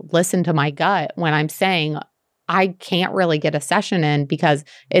also listen to my gut when I'm saying, I can't really get a session in because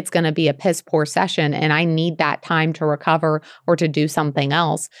it's going to be a piss poor session and I need that time to recover or to do something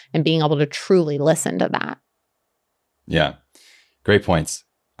else, and being able to truly listen to that. Yeah, great points.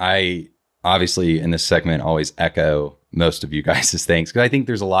 I obviously in this segment always echo most of you guys' things because I think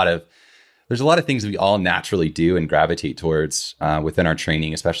there's a lot of things we all naturally do and gravitate towards within our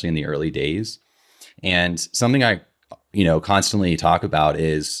training, especially in the early days. And something I, constantly talk about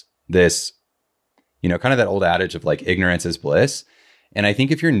is this, kind of that old adage of like ignorance is bliss. And I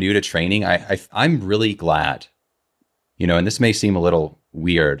think if you're new to training, I'm really glad, and this may seem a little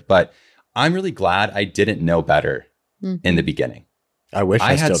weird, but I'm really glad I didn't know better in the beginning. I wish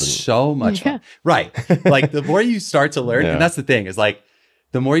I had still didn't. so much fun. Right. Like the more you start to learn, Yeah. and that's the thing, is like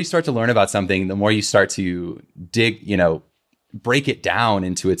the more you start to learn about something, the more you start to dig, break it down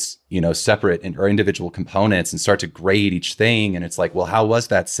into its, separate or individual components and start to grade each thing. And it's like, well, how was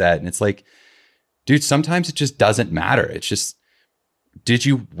that set? And it's like, dude, sometimes it just doesn't matter. It's just, did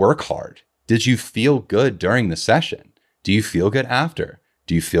you work hard? Did you feel good during the session? Do you feel good after?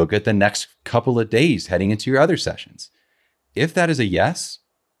 Do you feel good the next couple of days heading into your other sessions? If that is a yes,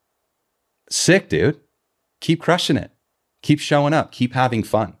 sick, dude. Keep crushing it. Keep showing up. Keep having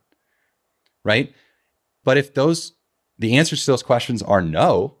fun. Right? But if the answers to those questions are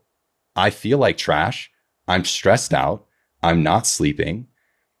no, I feel like trash. I'm stressed out. I'm not sleeping.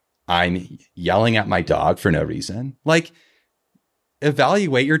 I'm yelling at my dog for no reason. Like,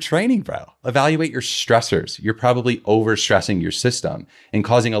 evaluate your training, bro. Evaluate your stressors. You're probably overstressing your system and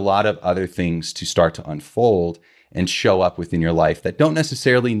causing a lot of other things to start to unfold and show up within your life that don't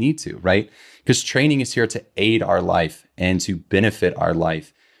necessarily need to, right? Because training is here to aid our life and to benefit our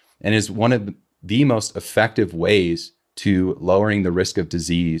life, and is one of the most effective ways to lowering the risk of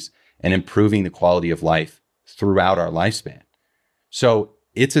disease and improving the quality of life throughout our lifespan. So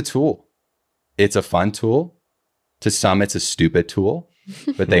it's a tool. It's a fun tool. To some, it's a stupid tool,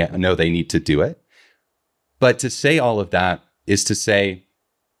 but they know they need to do it. But to say all of that is to say,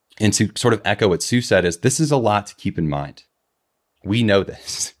 and to sort of echo what Sue said, is this is a lot to keep in mind. We know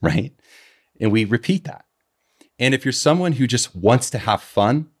this, right? And we repeat that. And if you're someone who just wants to have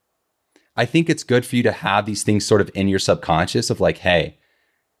fun, I think it's good for you to have these things sort of in your subconscious of like, hey,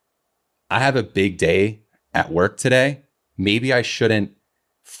 I have a big day at work today. Maybe I shouldn't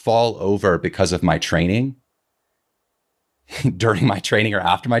fall over because of my training during my training or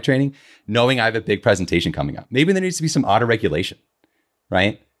after my training, knowing I have a big presentation coming up. Maybe there needs to be some auto regulation,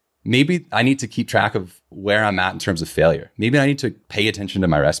 right? Maybe I need to keep track of where I'm at in terms of failure. Maybe I need to pay attention to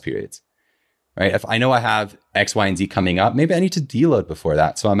my rest periods, right? If I know I have X, Y, and Z coming up, maybe I need to deload before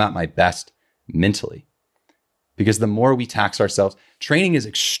that so I'm at my best mentally. Because the more we tax ourselves, training is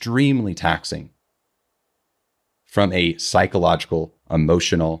extremely taxing from a psychological,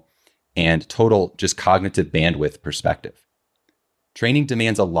 emotional, and total just cognitive bandwidth perspective. Training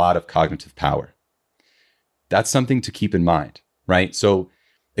demands a lot of cognitive power. That's something to keep in mind, right? So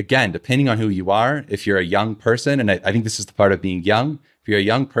again, depending on who you are, if you're a young person, and I think this is the part of being young, if you're a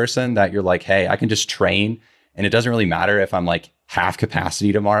young person that you're like, hey, I can just train and it doesn't really matter if I'm like half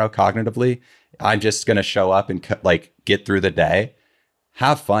capacity tomorrow cognitively, I'm just going to show up and like get through the day.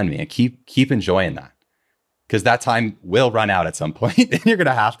 Have fun, man. Keep enjoying that. Because that time will run out at some point and you're going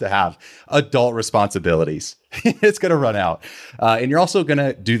to have adult responsibilities. It's going to run out. And you're also going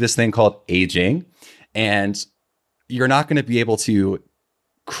to do this thing called aging. And you're not going to be able to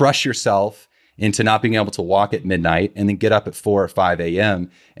crush yourself into not being able to walk at midnight and then get up at 4 or 5 a.m.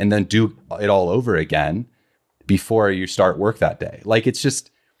 and then do it all over again before you start work that day. Like, it's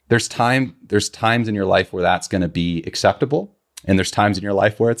just, there's times in your life where that's going to be acceptable. And there's times in your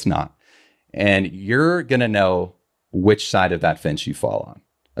life where it's not. And you're going to know which side of that fence you fall on,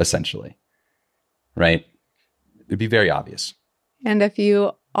 essentially, right? It'd be very obvious. And if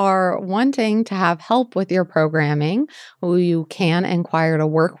you are wanting to have help with your programming, you can inquire to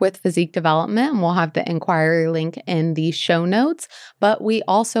work with Physique Development, and we'll have the inquiry link in the show notes. But we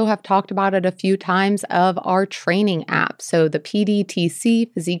also have talked about it a few times of our training app. So the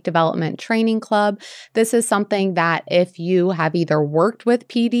PDTC, Physique Development Training Club. This is something that if you have either worked with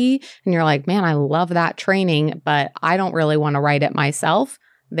PD and you're like, man, I love that training, but I don't really want to write it myself,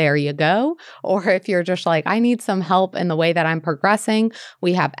 there you go. Or if you're just like, I need some help in the way that I'm progressing,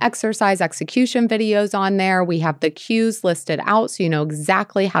 we have exercise execution videos on there. We have the cues listed out so you know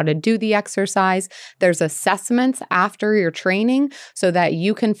exactly how to do the exercise. There's assessments after your training so that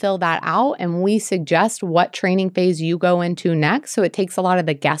you can fill that out, and we suggest what training phase you go into next. So it takes a lot of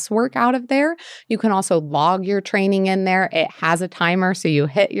the guesswork out of there. You can also log your training in there. It has a timer so you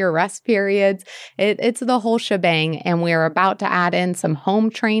hit your rest periods. It's the whole shebang, and we're about to add in some home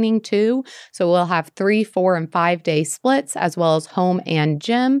training too. So we'll have 3, 4, and 5 day splits as well as home and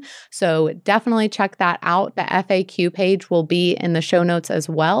gym. So definitely check that out. The FAQ page will be in the show notes as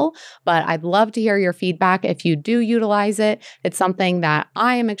well. But I'd love to hear your feedback if you do utilize it. It's something that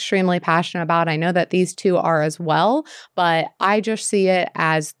I am extremely passionate about. I know that these two are as well, but I just see it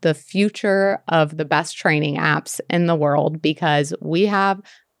as the future of the best training apps in the world because we have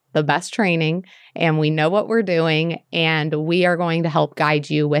the best training and we know what we're doing, and we are going to help guide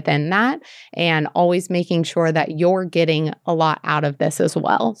you within that and always making sure that you're getting a lot out of this as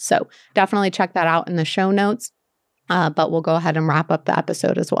well. So definitely check that out in the show notes, but we'll go ahead and wrap up the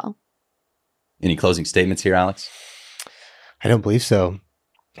episode as well. Any closing statements here, Alex? I don't believe so.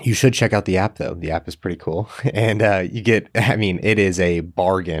 You should check out the app, though. The app is pretty cool. And you get, it is a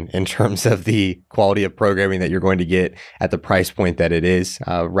bargain in terms of the quality of programming that you're going to get at the price point that it is,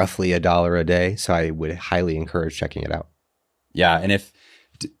 roughly $1 a day. So I would highly encourage checking it out. Yeah. And if,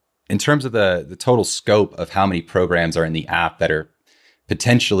 in terms of the total scope of how many programs are in the app that are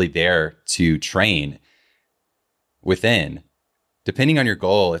potentially there to train within, depending on your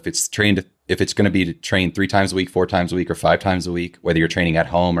goal, if it's going to be to train 3 times a week, 4 times a week, or 5 times a week, whether you're training at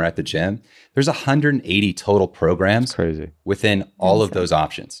home or at the gym, there's 180 total programs within all of those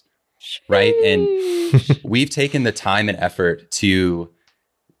options, right? And we've taken the time and effort to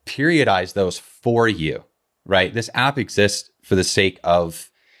periodize those for you, right? This app exists for the sake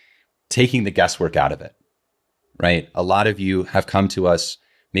of taking the guesswork out of it, right? A lot of you have come to us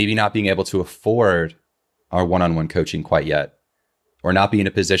maybe not being able to afford our one-on-one coaching quite yet, or not be in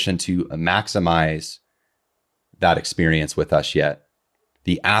a position to maximize that experience with us yet.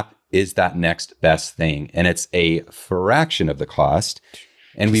 The app is that next best thing, and it's a fraction of the cost,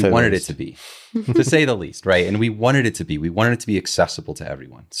 and we wanted it to be, to say the least, right? And we wanted it to be accessible to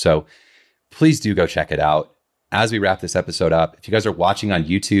everyone. So please do go check it out. As we wrap this episode up, if you guys are watching on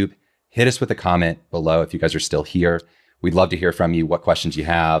YouTube, hit us with a comment below if you guys are still here. We'd love to hear from you, what questions you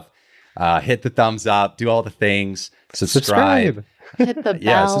have. Hit the thumbs up, do all the things, subscribe. Hit the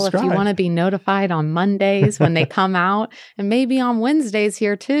bell if you want to be notified on Mondays when they come out, and maybe on Wednesdays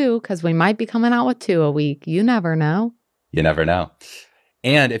here too, because we might be coming out with 2 a week. You never know. You never know.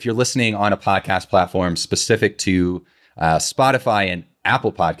 And if you're listening on a podcast platform specific to Spotify and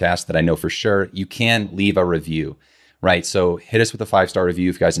Apple Podcasts that I know for sure, you can leave a review, right? So hit us with a 5-star review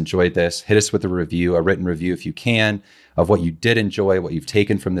if you guys enjoyed this. Hit us with a review, a written review if you can, of what you did enjoy, what you've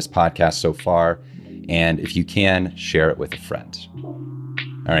taken from this podcast so far. And if you can, share it with a friend.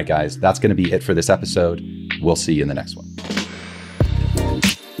 All right, guys, that's going to be it for this episode. We'll see you in the next one.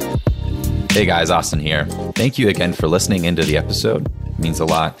 Hey guys, Austin here. Thank you again for listening into the episode. It means a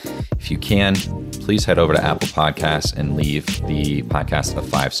lot. If you can, please head over to Apple Podcasts and leave the podcast a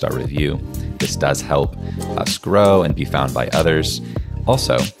 5-star review. This does help us grow and be found by others.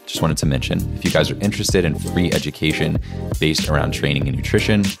 Also, just wanted to mention, if you guys are interested in free education based around training and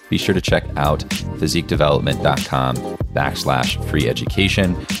nutrition, be sure to check out physiquedevelopment.com/free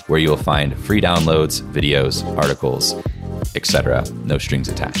education, where you'll find free downloads, videos, articles, etc. No strings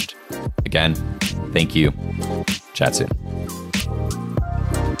attached. Again, thank you. Chat soon.